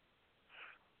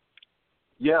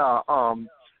 Yeah.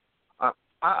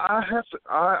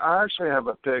 I actually have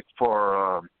a pick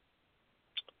for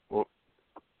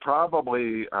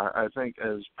probably I think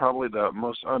is probably the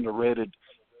most underrated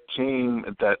team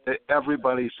that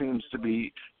everybody seems to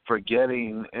be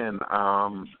forgetting, and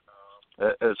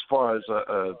as far as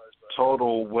a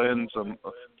total wins and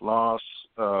loss,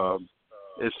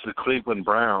 it's the Cleveland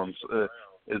Browns.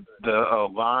 The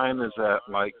line is at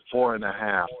like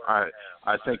 4.5.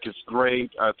 I think it's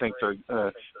great. I think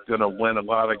they're going to win a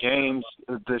lot of games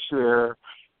this year,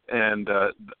 and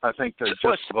I think they're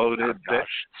just voted.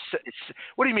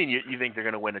 What do you mean you think they're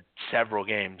going to win several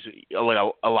games? Like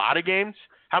a lot of games?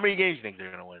 How many games do you think they're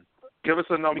going to win? Give us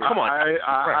a number. Come on.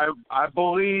 I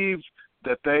believe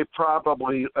that they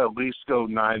probably at least go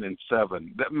 9-7.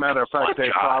 Matter of fact, they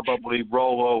probably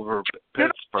roll over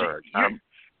Pittsburgh.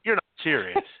 You're not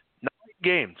serious. 9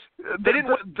 games. They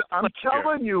didn't. I'm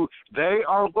telling you, they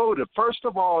are loaded. First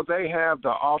of all, they have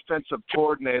the offensive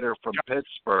coordinator from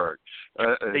Pittsburgh.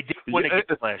 They did win a game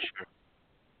last year.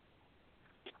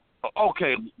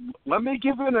 Okay, let me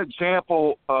give you an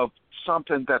example of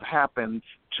something that happened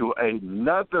to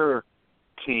another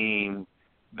team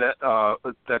that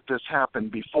this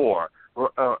happened before.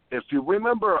 If you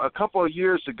remember, a couple of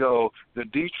years ago, the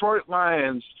Detroit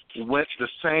Lions went the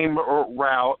same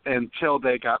route until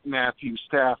they got Matthew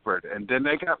Stafford. And then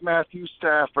they got Matthew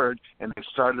Stafford, and they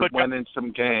started winning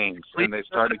some games, and they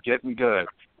started getting good.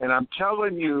 And I'm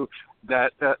telling you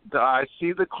that I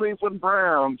see the Cleveland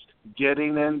Browns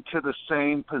getting into the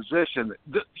same position.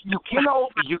 You can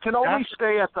only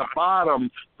stay at the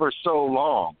bottom for so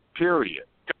long, period.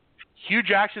 Hugh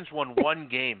Jackson's won 1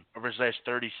 game over his last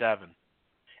 37.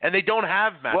 And they don't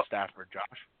have Matt Stafford,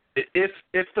 Josh. If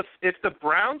the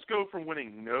Browns go from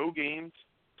winning no games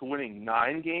to winning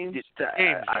 9 games,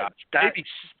 maybe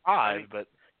 5, but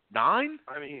 9?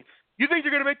 I mean, you think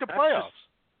they're going to make the playoffs?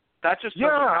 That just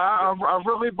I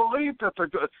really believe that they're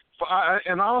good,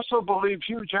 and I also believe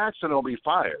Hugh Jackson will be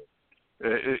fired.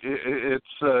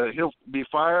 He'll be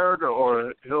fired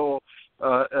or he'll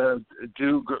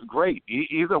do great.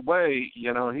 Either way,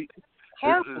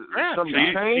 some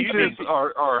changes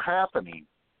are happening.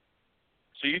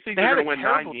 So you think they're going to win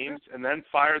 9 games and then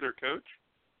fire their coach?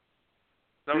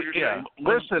 Is that what you're saying?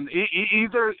 Listen,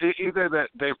 either that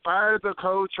they fire the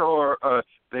coach or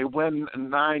they win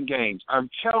 9 games. I'm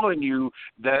telling you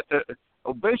that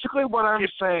basically what I'm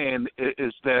saying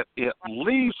is that at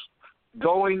least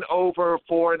going over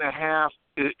 4.5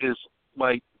 is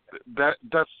like that.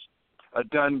 That's a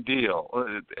done deal.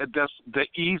 That's the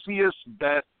easiest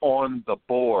bet on the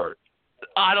board.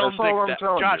 I don't think that,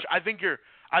 Josh. I think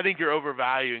you're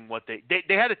overvaluing what they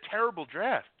had a terrible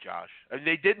draft, Josh. I mean,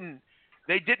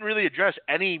 they didn't really address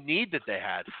any need that they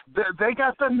had. They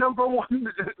got the number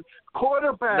 1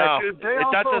 quarterback. No, they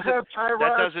also have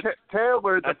Tyrod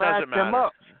Taylor to back them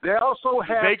up. They also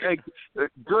have a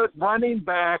good running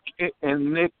back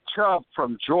in Nick Chubb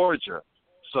from Georgia.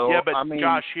 So, yeah, but I mean,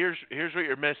 Josh, here's what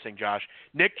you're missing, Josh.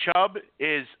 Nick Chubb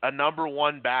is a number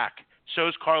 1 back. So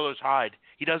is Carlos Hyde.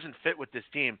 He doesn't fit with this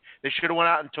team. They should have went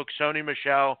out and took Sony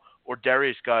Michel or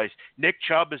Darius Guice. Nick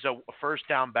Chubb is a first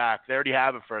down back. They already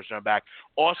have a first down back.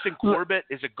 Austin Corbett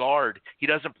is a guard. He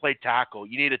doesn't play tackle.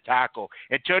 You need a tackle.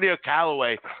 Antonio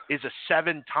Callaway is a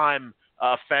 7-time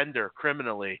offender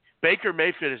criminally. Baker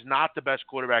Mayfield is not the best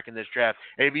quarterback in this draft.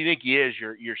 And if you think he is,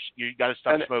 you got to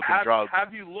stop smoking drugs.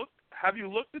 Have you have you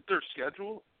looked at their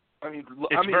schedule? It's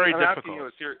very difficult.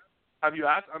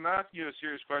 I'm asking you a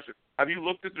serious question. Have you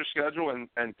looked at their schedule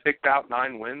and picked out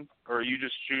 9 wins, or are you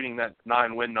just shooting that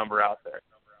 9-win number out there?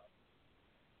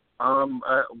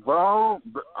 Well,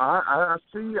 I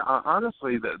see.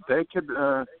 Honestly, that they could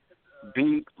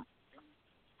beat.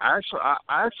 Actually, I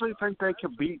actually think they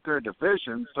could beat their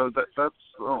division. So that's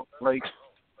like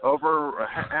over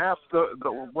half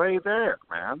the way there,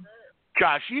 man.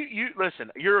 Josh, you listen.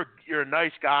 You're a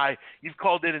nice guy. You've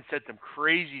called in and said some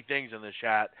crazy things on the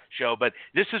show, but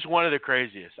this is one of the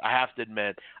craziest. I have to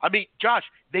admit. I mean, Josh,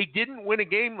 they didn't win a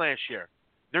game last year.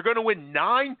 They're going to win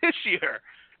 9 this year.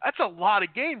 That's a lot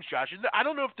of games, Josh. I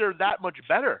don't know if they're that much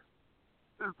better.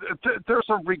 There's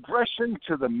a regression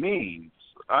to the means.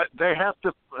 They have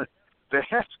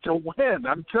to win.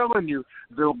 I'm telling you,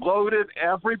 they're loaded.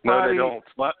 Everybody. No,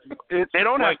 they don't. They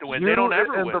don't have to win. They don't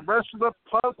ever win. win. And the rest of the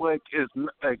public is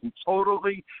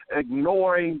totally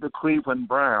ignoring the Cleveland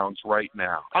Browns right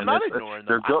now. I'm not ignoring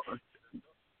them.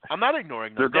 I'm not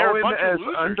ignoring them. They're a going bunch as of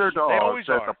losers. underdogs they always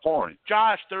at are. the point.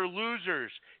 Josh, they're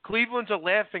losers. Cleveland's a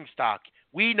laughingstock.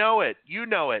 We know it. You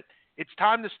know it. It's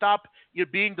time to stop you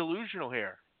being delusional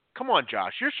here. Come on,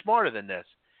 Josh. You're smarter than this.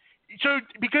 So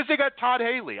because they got Todd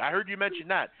Haley, I heard you mention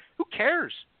that. Who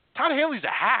cares? Todd Haley's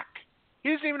a hack. He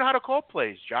doesn't even know how to call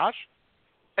plays, Josh.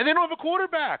 And they don't have a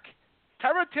quarterback.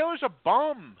 Tyrod Taylor's a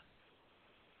bum.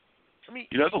 I mean,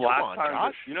 the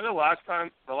last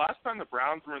time the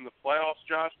Browns were in the playoffs,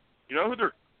 Josh, you know who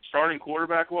their starting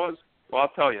quarterback was? Well, I'll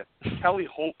tell you, Kelly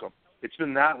Holcomb. It's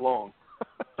been that long.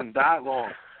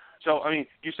 So, I mean,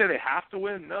 you say they have to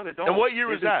win? No, they don't. And what year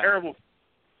was that? Terrible.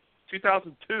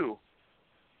 2002.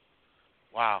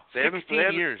 Wow.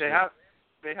 16 years. They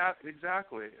have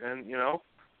exactly. And,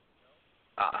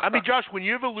 I mean, Josh, when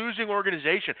you have a losing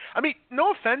organization, I mean,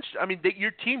 no offense. I mean,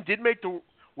 your team did make the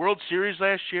World Series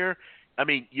last year. I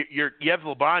mean, you have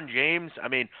LeBron James. I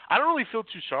mean, I don't really feel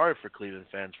too sorry for Cleveland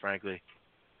fans, frankly.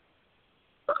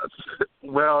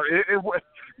 Well,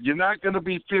 you're not going to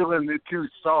be feeling it too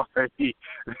sorry.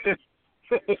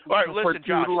 All right, listen,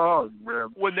 Josh. Long, man.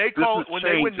 When they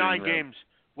win 9 games,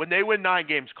 when they win 9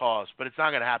 games, call us. But it's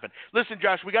not going to happen. Listen,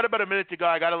 Josh, we got about a minute to go.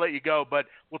 I got to let you go, but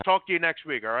we'll talk to you next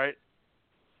week. All right.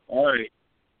 All right.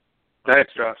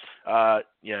 Thanks, Josh.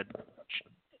 Yeah.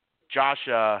 Josh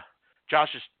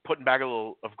is putting back a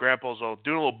little of Grandpa's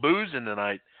doing a little boozing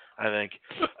tonight, I think.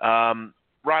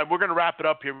 Ryan, we're going to wrap it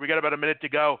up here. We got about a minute to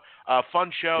go.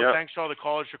 Fun show. Yep. Thanks to all the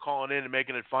callers for calling in and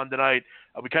making it fun tonight.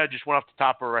 We kind of just went off the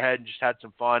top of our head and just had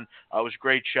some fun. It was a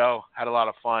great show. Had a lot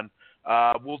of fun.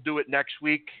 We'll do it next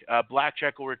week.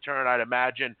 Blackjack will return, I'd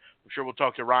imagine. I'm sure we'll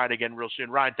talk to Ryan again real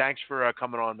soon. Ryan, thanks for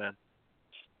coming on, man.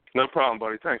 No problem,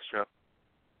 buddy. Thanks, Jeff.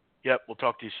 Yep, we'll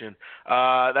talk to you soon.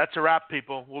 That's a wrap,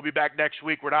 people. We'll be back next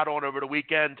week. We're not on over the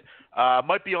weekend.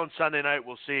 Might be on Sunday night.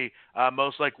 We'll see.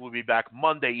 Most likely we'll be back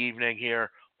Monday evening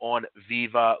here on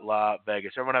Viva La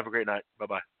Vegas. Everyone have a great night.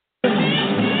 Bye-bye.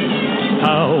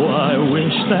 How I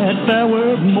wish that there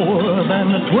were more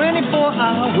than the 24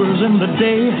 hours in the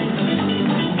day.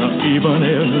 Even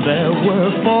if there were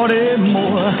 40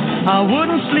 more, I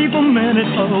wouldn't sleep a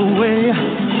minute away.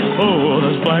 Oh,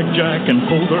 there's blackjack and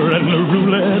poker and the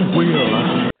roulette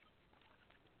wheel.